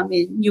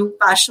namin, yung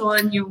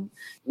passion,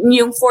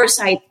 yung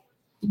foresight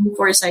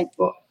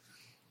po.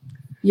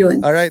 Yun.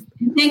 All right.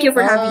 Thank you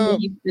for having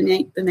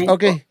me tonight.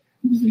 Okay.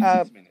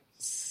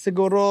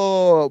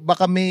 Siguro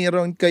baka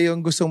mayroon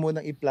kayong gusto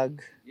munang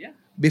i-plug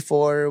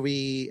before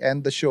we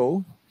end the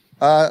show.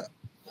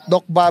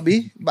 Doc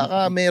Bobby,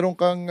 baka mayroon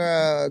kang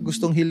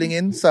gustong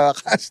hilingin sa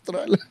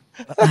Castrol.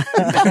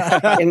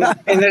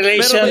 in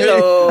relation to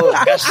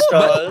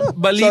Castrol,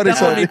 balita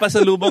ko may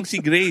pasalubong si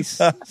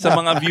Grace sa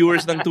mga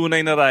viewers ng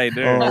Tunay na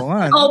Rider.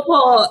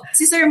 Opo.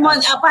 Si Sir Mon,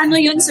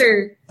 paano yun,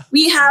 sir?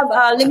 We have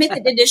a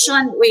limited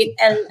edition. Wait,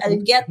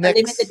 I'll get a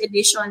limited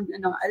edition.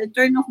 I'll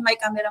turn off my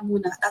camera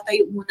muna.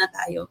 Tatayo muna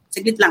tayo.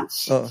 Saglit lang.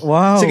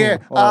 Wow. Sige,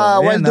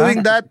 while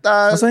doing that,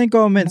 basta yung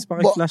comments,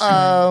 paki-flash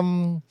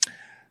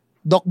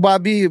Doc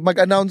Bobby,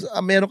 mag-announce,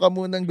 meron ka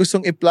munang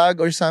gustong i-plug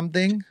or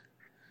something?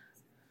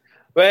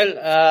 Well,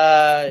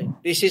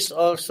 this is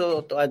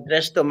also to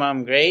address to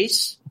Ma'am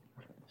Grace.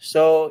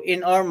 So,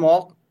 in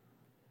Ormoc,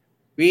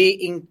 we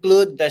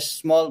include the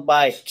small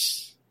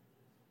bikes.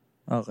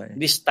 Okay.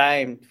 This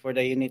time for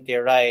the Unity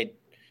Ride.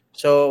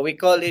 So, we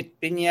call it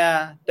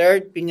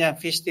Third Piña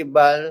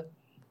Festival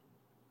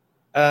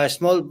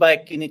Small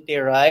Bike Unity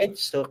Ride.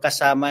 So,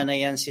 kasama na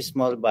yan si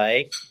small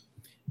bike.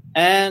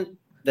 And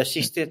the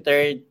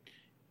 63rd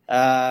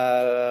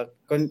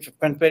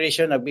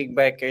Confederation of Big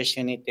Bikers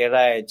Unity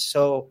Ride.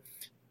 So,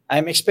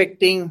 I'm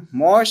expecting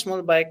more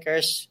small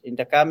bikers in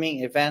the coming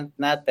event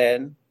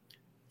natin.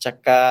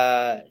 Tsaka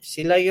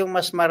sila yung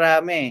mas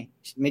marami.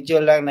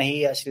 Medyo lang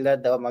nahiya sila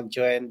daw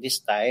mag-join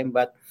this time.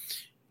 But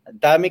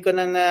dami ko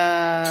nang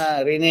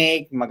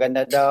narinig.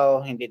 Maganda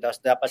daw. Hindi daw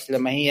dapat sila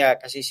mahiya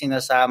kasi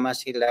sinasama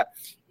sila.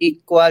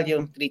 Equal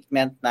yung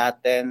treatment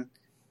natin.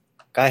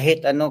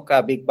 Kahit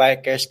big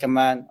bikers ka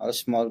man o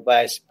small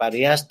bikes,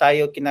 parehas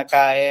tayo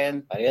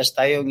kinakain, parehas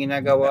tayo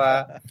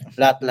ginagawa,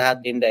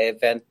 lahat-lahat in the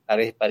event,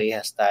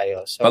 parehas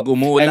tayo. So, pag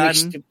umuulan,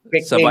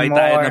 sabay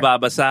tayo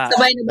nababasa.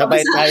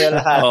 Sabay tayo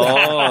lahat.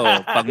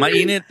 Pag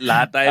mainit,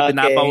 lahat tayo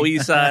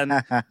pinapawisan,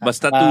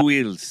 basta two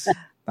wheels.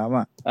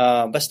 Tama.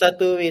 Basta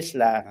two wheels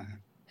lang.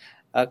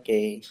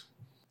 Okay.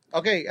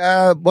 Okay,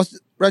 Boss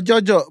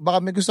Jojo, baka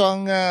may gusto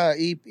kang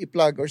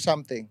i-plug or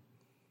something.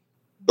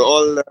 To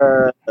all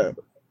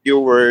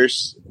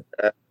viewers,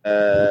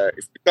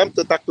 if you come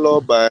to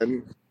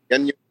Tacloban,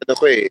 yan yung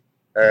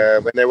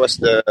when I was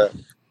the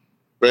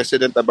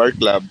president of our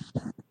club,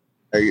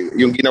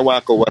 yung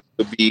ginawa ko was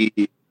to be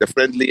the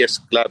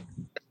friendliest club.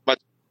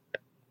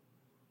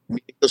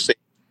 Meaning to say,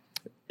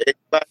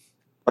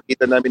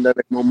 makita namin na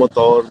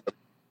nagmumotor,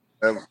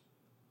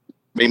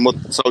 may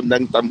sound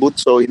ng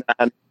tambutso,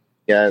 hinahanap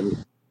yan.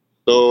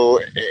 So,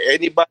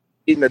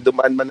 anybody na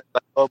dumaan man ng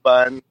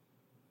Tacloban,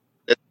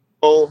 let's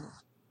go,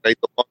 try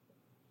to contact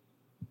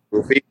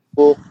through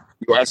Facebook,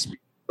 you ask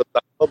me to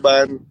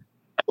Tacloban,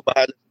 ako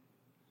bahala.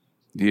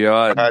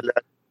 Yeah.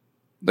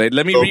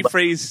 Let me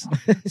rephrase.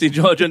 Si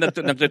Jojo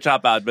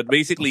nag-chop out, but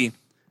basically,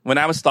 when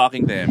I was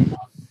talking to him,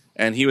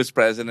 and he was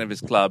president of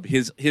his club,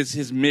 his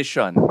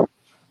mission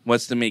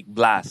was to make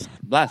Blast,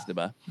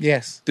 diba?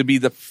 Yes. To be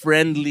the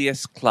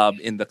friendliest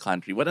club in the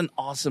country. What an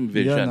awesome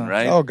vision,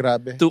 right? Oh,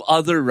 grabe. To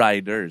other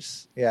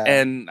riders. Yeah.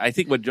 And I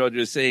think what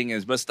Jojo is saying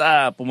is,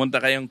 basta pumunta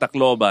kayong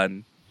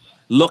Tacloban,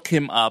 look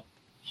him up,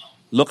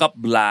 look up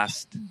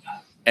Blast,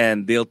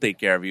 and they'll take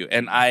care of you.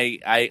 And I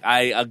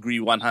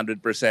agree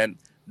 100%.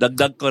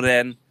 Dagdag ko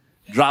rin,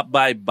 drop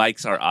by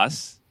Bikes Are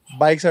Us.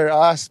 Bikes Are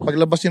Us.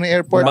 Paglabas yun ng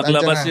airport,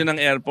 Paglabas yun ng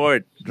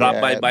airport,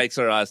 drop by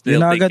Bikes Are Us. They'll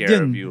take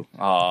care of you.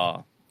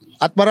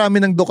 At marami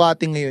ng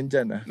Ducati ngayon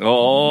dyan.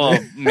 Oo.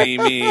 May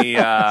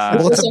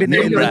bukod sa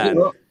Benelli.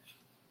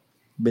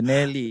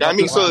 Benelli.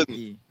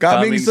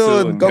 Coming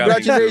soon.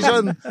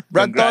 Congratulations,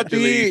 Brad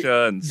Totti,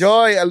 Congratulations.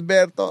 Joy,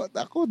 Alberto.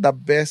 Ako, the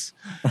best.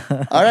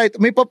 Alright,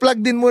 may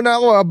pa-plug din muna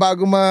ako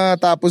bago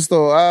matapos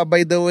to.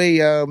 By the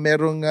way,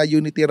 merong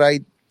Unity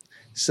Ride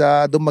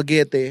sa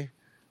Dumaguete.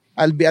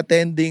 I'll be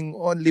attending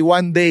only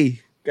one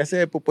day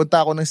kasi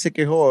pupunta ako ng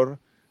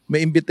Siquijor.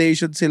 May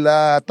invitation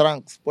sila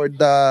Trunks for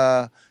the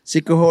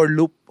Siquijor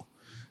Loop.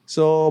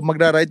 So,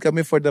 magra-ride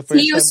kami for the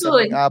first See you time soon.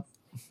 coming up.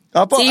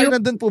 Apo, See you.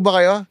 nandun po ba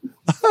kayo?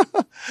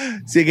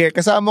 Sige,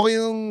 kasama ko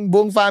yung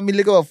buong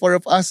family ko. 4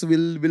 of us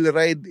will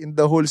ride in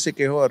the whole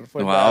Siquijor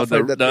for Wow, for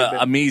the that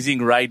event. amazing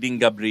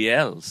riding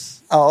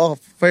Gabriels. Oo,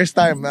 first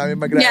time namin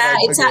magra-ride.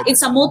 Yeah,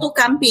 it's a moto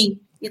camping.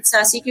 It's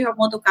a Siquijor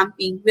moto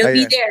camping. We'll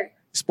be Ayan. there.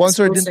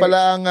 Sponsored din Sponsor. pala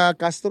ang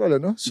Castrol,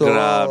 ano? So,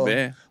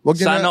 Grabe. wag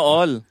niyo Sana na-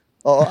 all.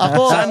 Oo,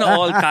 ako, Sana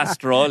all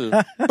Castrol.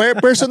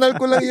 personal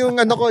ko lang yung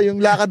yung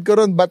lakad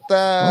ko ron, but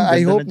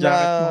I ganda hope ng na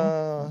jacket mo.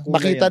 Kulay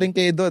makita yan. rin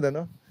kayo doon,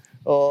 ano?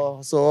 Oh,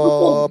 so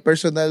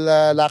personal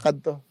lakad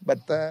to.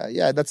 But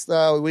yeah, that's the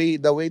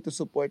way to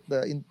support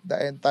the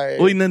entire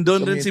Uy,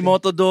 nandun rin si community.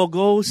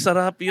 Motodogo.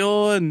 Sarap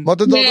yun.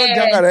 Motodogo, Yes.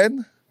 diyan ka rin?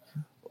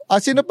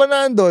 Sino pa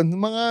nandun?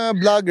 Mga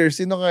vloggers,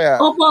 sino kaya?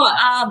 Opo,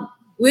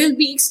 we'll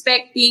be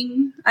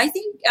expecting, I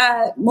think,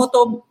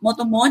 Moto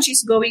Monch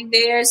is going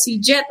there.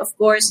 Si Jet, of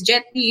course.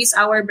 Jet Lee is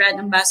our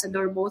brand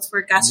ambassador both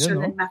for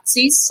Castrol and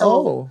Maxis.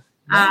 So,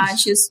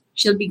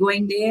 she'll be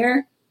going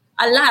there.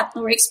 A lot.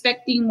 We're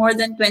expecting more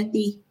than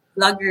 20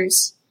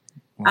 vloggers.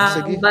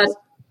 Sige. But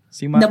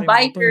Si the Maki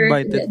biker,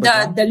 Moto invited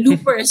ba the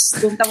loopers,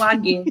 kung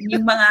tawagin,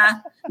 yung mga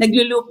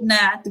naglo-loop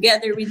na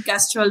together with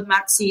Castrol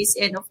Maxis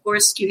and of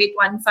course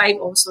Q815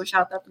 also,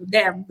 shout out to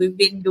them. We've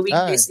been doing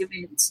these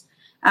events.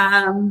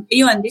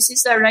 This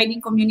is a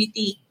riding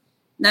community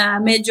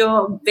na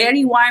medyo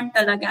very warm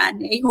talaga.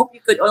 And I hope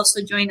you could also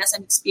join us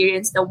and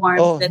experience the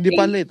warmth that hindi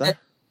pa late, that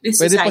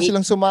this Pwede pa society-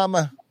 silang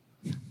sumama.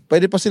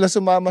 Pwede pa sila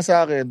sumama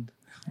sa akin.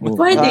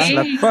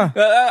 Pwede. pa.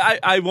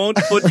 I won't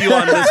put you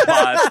on the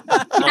spot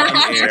on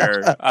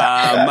air.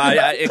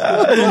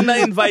 Kung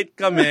na-invite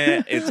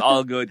kami, it's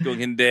all good.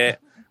 Kung hindi,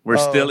 we're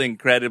still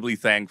incredibly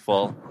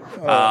thankful.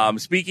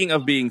 Speaking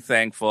of being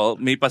thankful,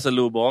 may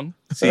pasalubong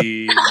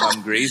si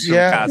Ma'am Grace from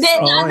Yeah. Castro. Then,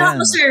 yan.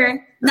 ako, sir,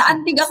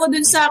 naantig ako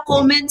dun sa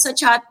comment sa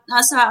chat,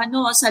 sa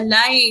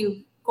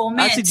live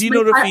comments. Si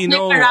Gino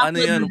Rufino, may ano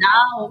yan?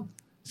 Now.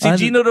 Si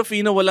Gino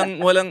Rufino,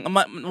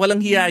 walang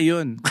hiya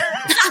yun.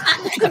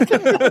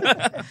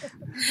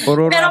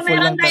 Puro Pero raffle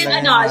lang meron tayong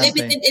talaga natin.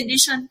 limited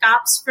edition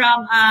cups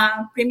from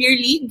Premier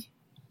League.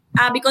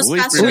 Because Uy,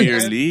 Castro Premier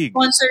is League.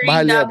 sponsoring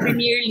Mahal the yan.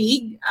 Premier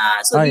League.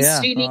 So this yeah.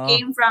 really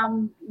came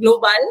from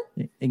Global.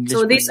 English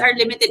So these are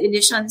Premier limited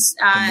editions,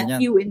 Ganda yan.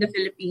 few in the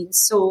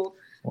Philippines. So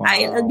Wow.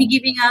 I'll be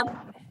giving up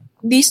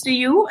these to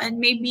you, and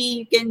maybe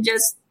you can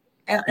just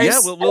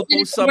we'll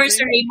post something.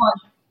 Sir Raymond.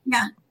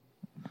 Yeah.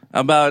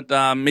 About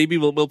maybe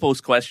we'll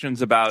post questions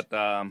about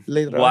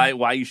Later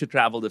why you should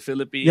travel the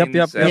Philippines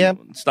Yep.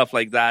 and stuff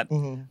like that.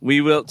 Mhm.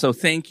 We will. So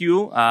thank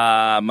you,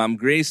 Ma'am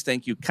Grace.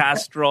 Thank you,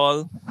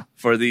 Castrol,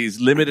 for these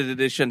limited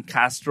edition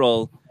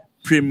Castrol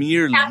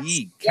Premier Caps.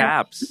 League Yeah.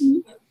 caps.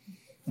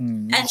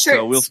 And shirts,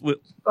 So we'll of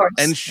course.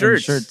 and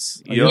shirts. shirts.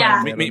 Yun.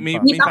 Yeah. May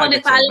Hindi pa ako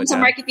packets nagpaalam ba sa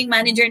dyan? marketing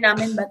manager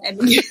namin, but I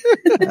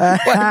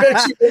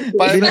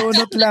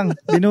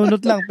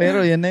Binunot lang,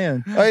 pero yan na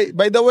yun. Ay,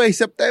 by the way,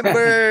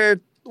 September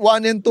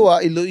 1 and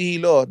 2,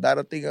 Iloilo.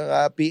 Darating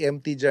ang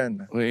PMT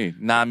dyan. Uy,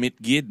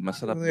 Namit Gid.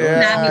 Masarap doon.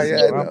 Namin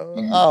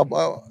Yeah.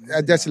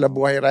 Dyan sila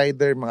buhay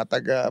rider, mga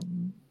taga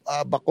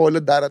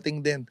Bacolod darating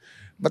din.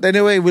 But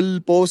anyway,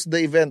 we'll post the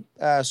event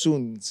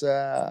soon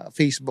sa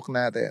Facebook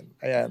natin.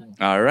 Ayan.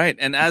 All right.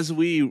 And as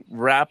we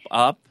wrap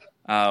up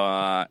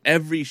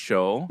every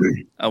show,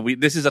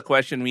 this is a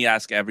question we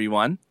ask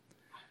everyone.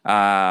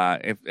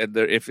 If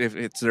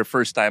it's their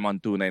first time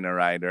on Tunay na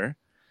Rider.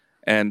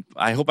 And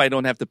I hope I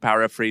don't have to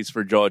paraphrase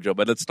for Jojo,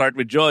 but let's start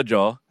with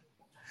Jojo.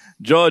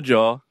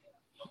 Jojo,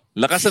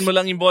 lakasan mo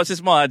lang yung boses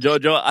mo, ha,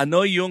 Jojo.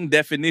 Ano yung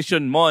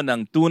definition mo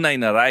ng Tunay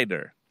na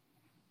Rider?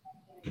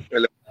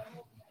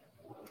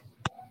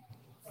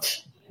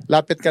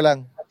 Lapit ka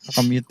lang.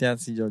 Nakamute yan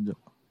si Jojo.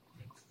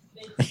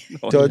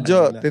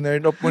 Jojo,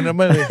 tinurn off mo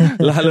naman eh.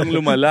 Lalong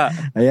lumala.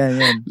 Ayan,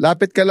 yan.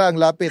 Lapit ka lang,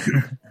 lapit.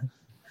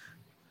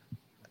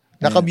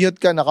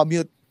 Nakamute ka,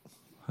 nakamute.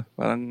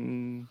 Parang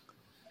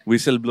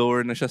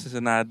whistleblower na siya sa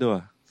Senado,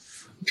 ah.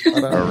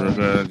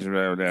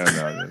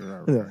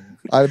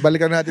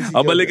 Balikan natin si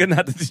Jojo. Balikan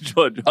natin si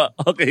Jojo.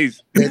 Okay.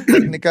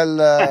 Technical,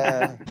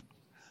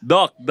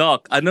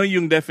 Doc, ano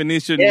yung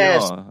definition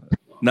Yes. nyo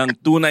ng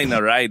tunay na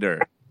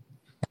rider?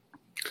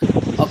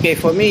 Okay,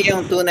 for me,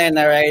 yung tunay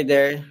na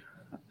rider,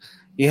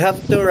 you have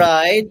to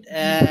ride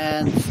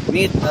and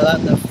meet a lot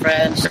of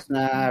friends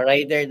na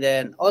rider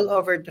then all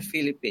over the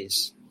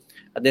Philippines.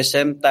 At the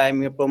same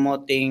time, you're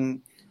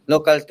promoting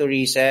local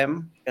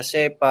tourism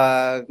kasi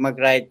pag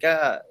mag-ride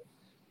ka,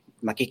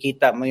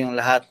 makikita mo yung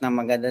lahat ng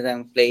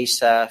magandang place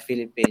sa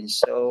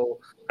Philippines. So,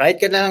 ride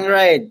ka na ng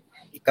ride.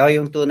 Ikaw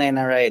yung tunay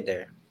na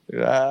rider.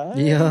 Yeah.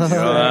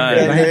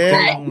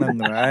 Right. Ng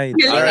right.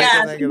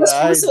 Galing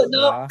ka. Suso,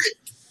 Doc.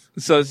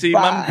 So, si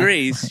Ma'am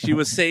Grace, she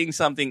was saying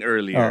something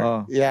earlier.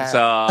 Oo. Yeah.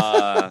 So,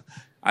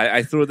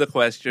 I threw the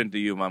question to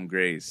you, Ma'am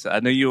Grace.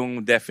 Ano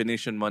yung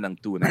definition mo ng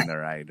tunay na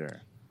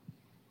rider?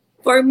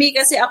 For me,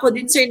 kasi ako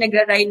din, sir,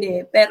 nagra-ride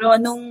eh. Pero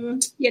nung,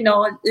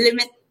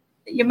 limit,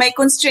 yung may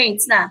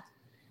constraints na.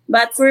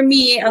 But for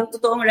me, ang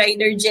totoong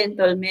rider,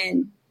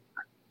 gentleman.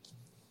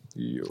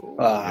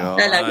 Wow.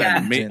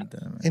 Talaga.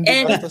 Hindi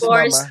And of bastos,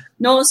 course, mama.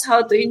 knows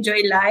how to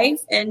enjoy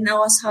life and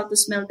knows how to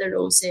smell the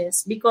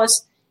roses.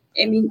 Because,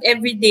 I mean,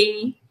 every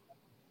day,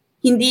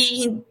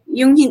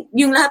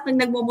 yung lahat ng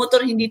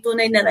nagmomotor hindi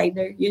tunay na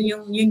rider.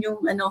 Yun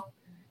yung ano.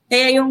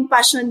 Kaya yung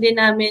passion din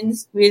namin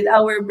with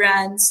our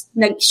brands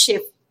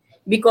nag-shift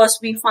because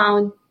we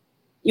found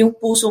yung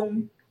puso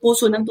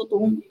ng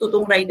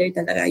totoong rider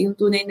talaga, yung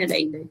tunay na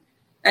rider.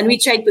 And we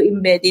try to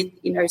embed it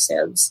in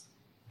ourselves.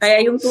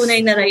 Kaya yung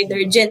tunay na rider,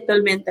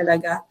 gentleman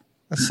talaga.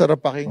 Ang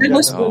sarap pakinggan.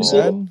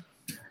 Nagmuspuso.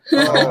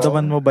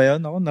 Naramdaman mo ba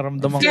yun? Ako,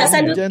 naramdaman ko. Kaya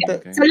yun.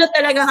 salute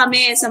talaga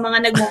kami sa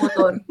mga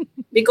nagmumotor.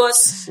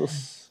 Because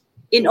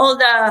in all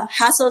the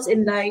hassles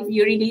in life,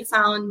 you really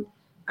found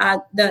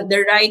the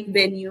right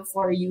venue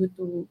for you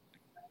to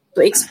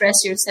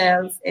express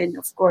yourself and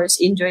of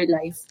course enjoy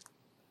life.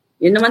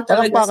 Yun naman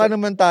talaga. Palakpakan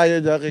naman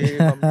tayo, Jackie,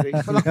 Ma'am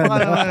Grace.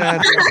 Palakpakan naman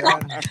natin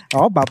yan.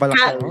 Oo,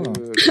 papalakpakan ko.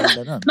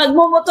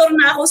 Magmumotor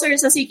na ako, sir,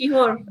 sa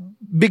Sikihor.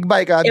 Big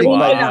bike, big Ewan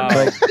ko bike. lang.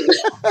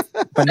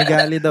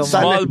 Panigali daw.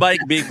 Small bike,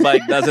 big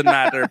bike, doesn't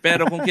matter.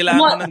 Pero kung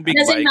kailangan ng big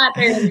Doesn't bike,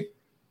 matter.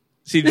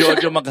 si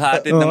Jojo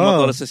maghatid ng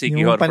motor sa Sikihor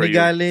yung for you.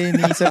 panigali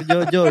ni Sir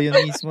Jojo, yun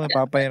mismo,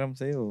 papairam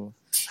sa'yo.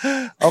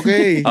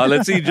 Okay.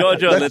 Let's see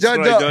Jojo. Let's try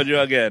Jojo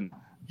again.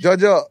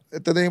 Jojo,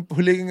 ito na yung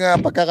huling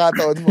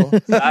pagkakataon mo.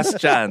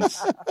 Last chance.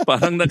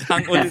 Parang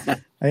naghang ulit.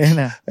 Ayan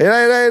na.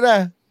 Ayun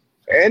na.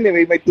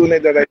 Anyway, my tunay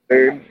na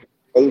rider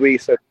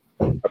always at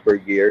upper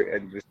gear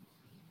and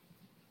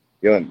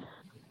yun.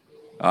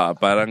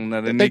 Parang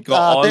narinig ko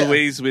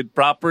always with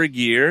proper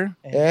gear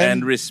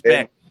and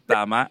respect.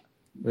 Tama?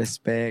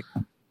 Respect.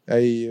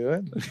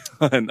 Ayun.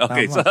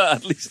 Okay, so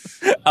at least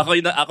ako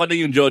na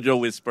yung Jojo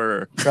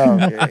whisperer.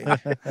 Okay.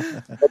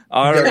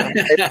 Alright.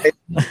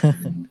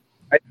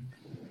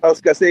 House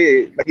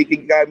kasi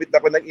nakikigamit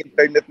ako ng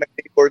internet ng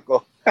neighbor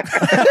ko.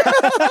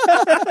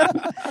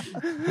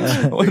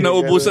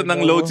 Naubusan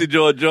ng load si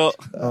Jojo.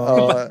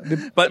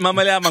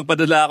 Mamaya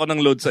magpadala ako ng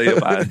load sa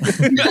iyo.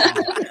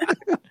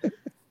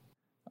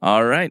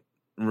 All right.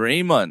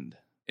 Raymond,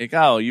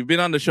 ikaw, you've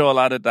been on the show a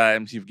lot of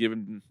times. You've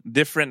given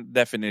different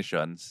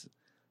definitions.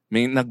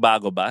 May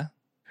nagbago ba?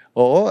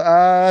 Oo,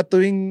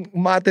 tuwing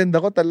umattend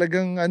ako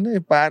talagang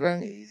parang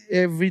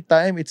every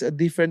time it's a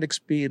different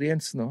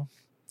experience, no?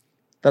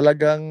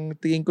 Talagang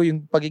tingin ko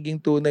yung pagiging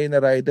tunay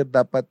na rider,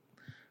 dapat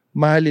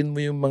mahalin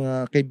mo yung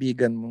mga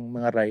kaibigan mong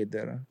mga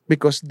rider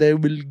because they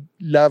will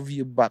love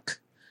you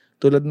back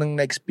tulad ng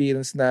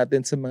na-experience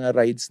natin sa mga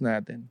rides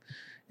natin.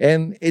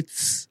 And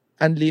it's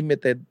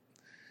unlimited.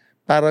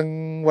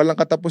 Parang walang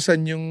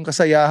katapusan yung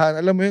kasayahan.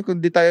 Alam mo yun, kung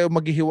hindi tayo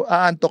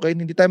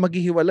aantokin, hindi tayo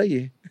maghihiwalay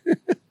eh.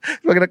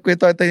 Pag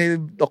nagkwento tayo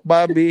ni Doc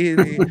Bobby,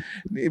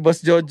 ni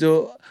Boss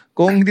Jojo,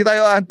 kung hindi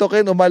tayo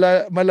aantokin o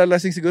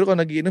malalasing siguro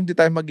kung nagiinom, hindi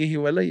tayo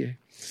maghihiwalay eh.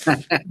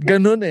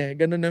 Ganun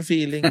ang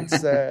feeling.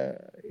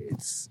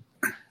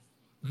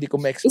 Hindi ko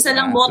ma-explain. Isa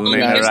lang motto tunay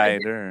ninyo. na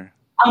rider.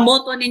 Ang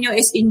motto ninyo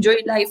is enjoy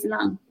life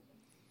lang.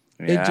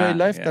 Enjoy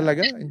life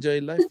talaga.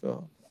 Enjoy life.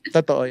 Oh.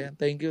 Totoo yan.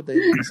 Thank you.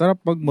 Masarap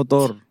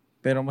magmotor.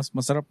 Pero mas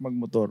masarap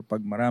magmotor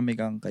pag marami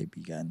kang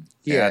kaibigan.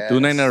 Yeah,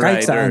 tunay na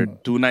Kahit rider.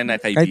 saan. Tunay na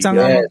kaibigan. Kahit saan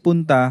ka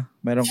magpunta,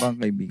 meron kang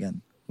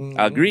kaibigan.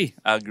 Agree.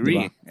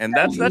 Diba? And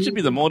that should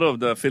be the motto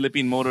of the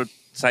Philippine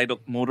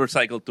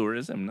motorcycle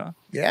tourism, no?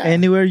 Yeah.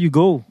 Anywhere you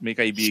go. May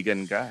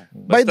kaibigan ka.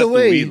 By Basta the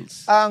way, two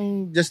wheels.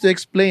 just to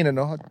explain,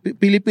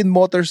 Philippine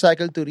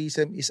Motorcycle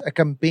Tourism is a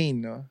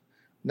campaign, no,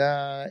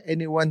 na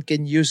anyone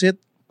can use it.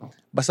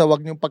 Basta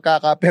wag niyong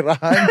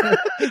pagkakaperahan.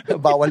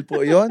 Bawal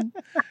po 'yon.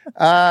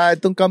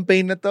 Itong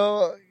campaign na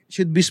to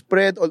should be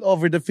spread all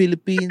over the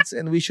Philippines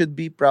and we should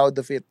be proud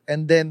of it.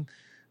 And then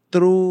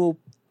through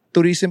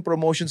Tourism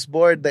Promotions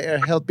Board, they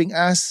are helping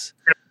us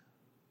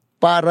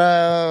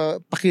para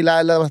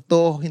pakilala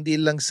to hindi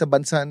lang sa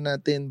bansa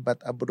natin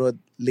but abroad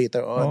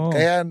later on.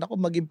 Kaya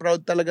maging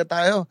proud talaga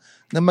tayo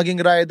na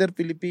maging rider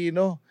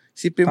Filipino.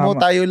 Sipin mo,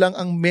 tayo lang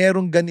ang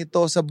merong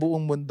ganito sa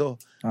buong mundo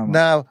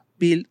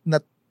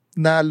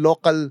na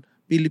local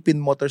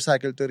Philippine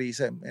motorcycle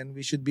tourism, and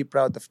we should be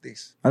proud of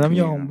this. Alam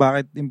niyo kung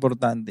bakit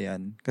importante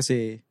yan?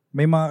 Kasi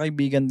may mga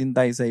kaibigan din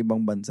tayo sa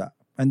ibang bansa.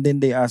 And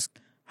then they ask,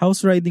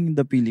 how's riding in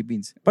the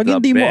Philippines? Pag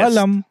hindi mo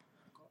alam,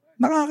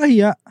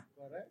 nakakahiya.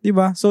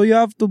 Diba? So you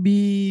have to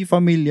be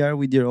familiar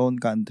with your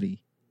own country.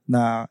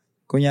 Na,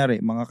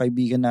 kunyari, mga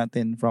kaibigan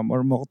natin from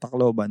Ormoc,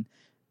 Tacloban,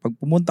 pag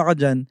pumunta ka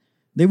dyan,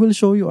 they will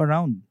show you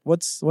around.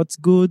 What's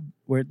good,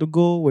 where to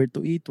go, where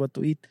to eat, what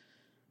to eat.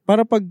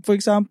 Para pag, for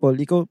example,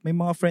 may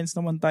mga friends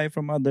naman tayo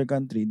from other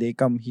country, they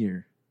come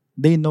here.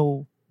 They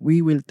know,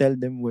 we will tell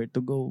them where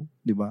to go.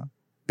 Diba?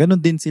 Ganon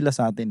din sila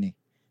sa atin eh.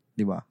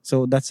 Diba?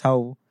 So that's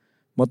how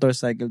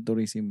motorcycle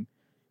tourism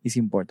is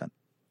important.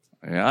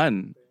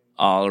 Ayan.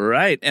 All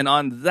right. And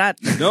on that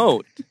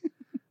note,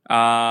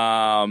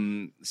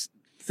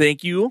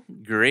 thank you,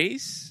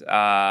 Grace,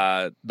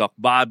 Doc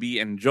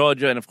Bobby, and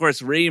Jojo, and of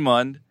course,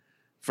 Raymond,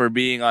 for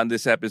being on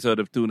this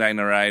episode of Tunay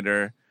na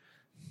Rider.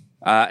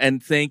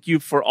 And thank you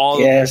for all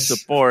of your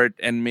support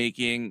and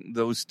making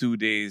those 2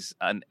 days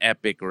an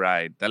epic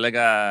ride.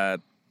 Talaga,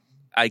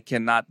 I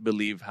cannot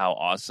believe how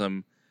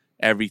awesome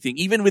everything.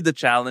 Even with the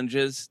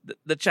challenges,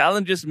 the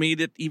challenges made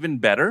it even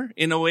better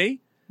in a way.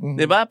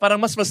 Diba? Parang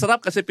mas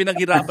masarap kasi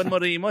pinaghirapan mo,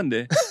 Raymond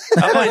eh.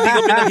 Ako, hindi ko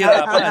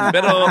pinaghirapan.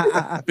 Pero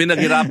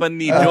pinaghirapan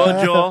ni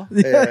Jojo,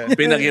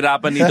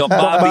 pinaghirapan ni Doc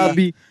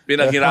Bobby,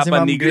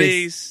 pinaghirapan ni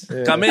Grace.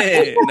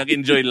 Kami,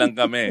 nag-enjoy lang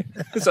kami.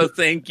 So,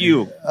 thank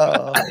you.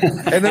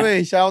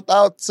 Anyway, shout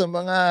out sa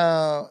mga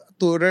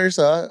tourers,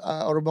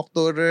 Ormoc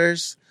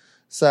tourers,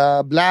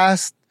 sa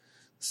Blast,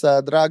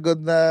 sa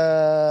Dragon na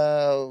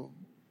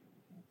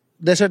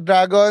Desert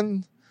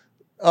Dragon,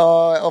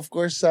 of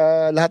course,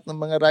 sa lahat ng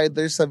mga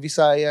riders sa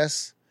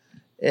Visayas.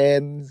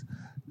 And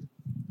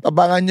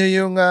abangan nyo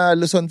yung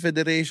Luzon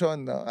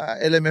Federation,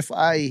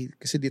 LMFI,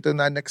 kasi dito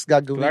na next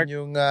gagawin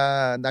yung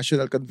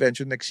National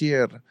Convention next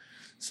year.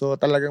 So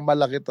talagang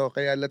malaki to.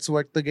 Kaya let's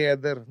work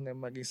together na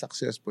maging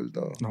successful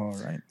to.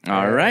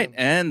 All right.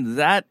 And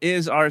that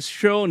is our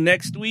show.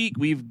 Next week,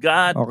 we've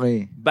got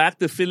back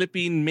to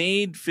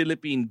Philippine-made,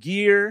 Philippine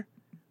gear.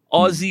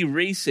 Aussie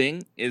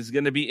Racing is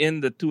going to be in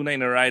the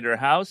 29er Rider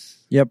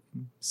house. Yep.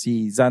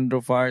 Si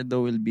Zandro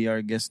Fardo will be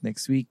our guest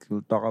next week.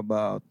 We'll talk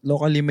about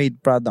locally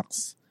made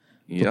products.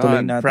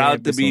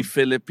 Proud to be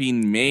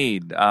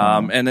Philippine-made.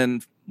 And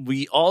then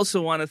we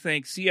also want to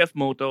thank CF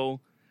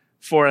Moto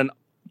for an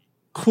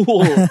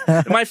cool...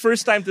 My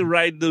first time to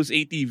ride those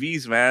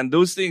ATVs, man.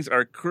 Those things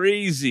are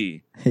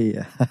crazy.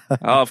 Yeah.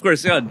 Of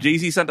course,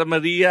 JC Santa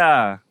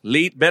Maria.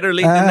 Better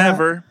late than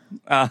never.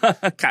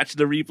 Catch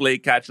the replay,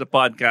 catch the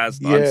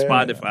podcast on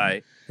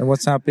Spotify. And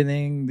what's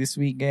happening this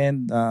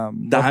weekend?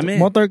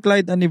 Dami.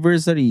 Motorclide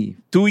anniversary.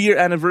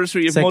 2-year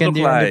anniversary of Second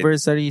year Motoclide.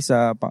 anniversary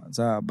sa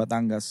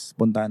Batangas.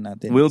 Puntahan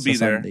natin. We'll be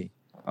sa there. Sunday.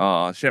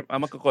 Chef,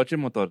 magkakotse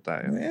motor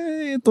tayo.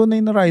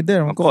 Tunay na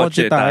rider.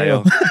 Magkakotse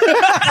tayo.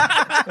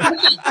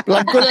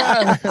 Plug ko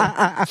lang.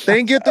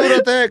 Thank you,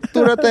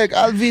 Turatech.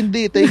 Alvin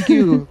D. Thank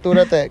you,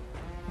 Turatech.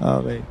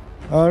 Okay.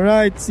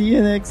 Alright. See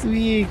you next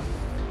week.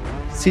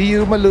 See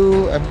you,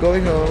 Malu. I'm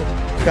going home.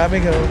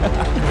 Coming home.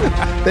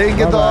 Thank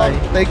you, Doc.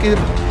 Thank you,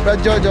 Brad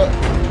Jojo.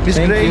 Miss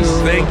Grace.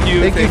 Thank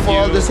you. Thank you for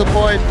all the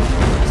support.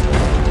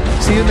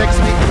 See you next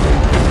week.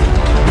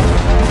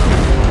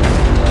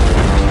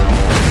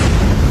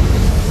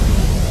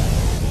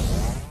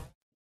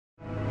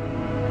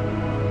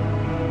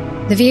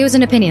 The views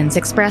and opinions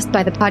expressed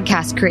by the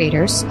podcast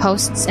creators,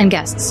 hosts, and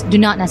guests do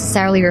not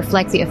necessarily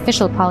reflect the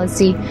official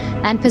policy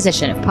and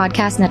position of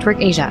Podcast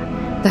Network Asia,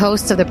 the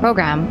hosts of the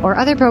program, or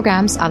other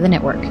programs of the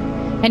network.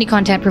 Any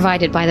content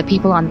provided by the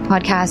people on the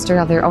podcast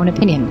are of their own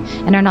opinion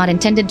and are not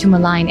intended to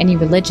malign any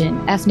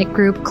religion, ethnic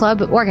group,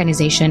 club,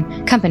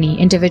 organization, company,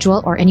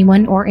 individual, or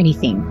anyone or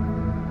anything.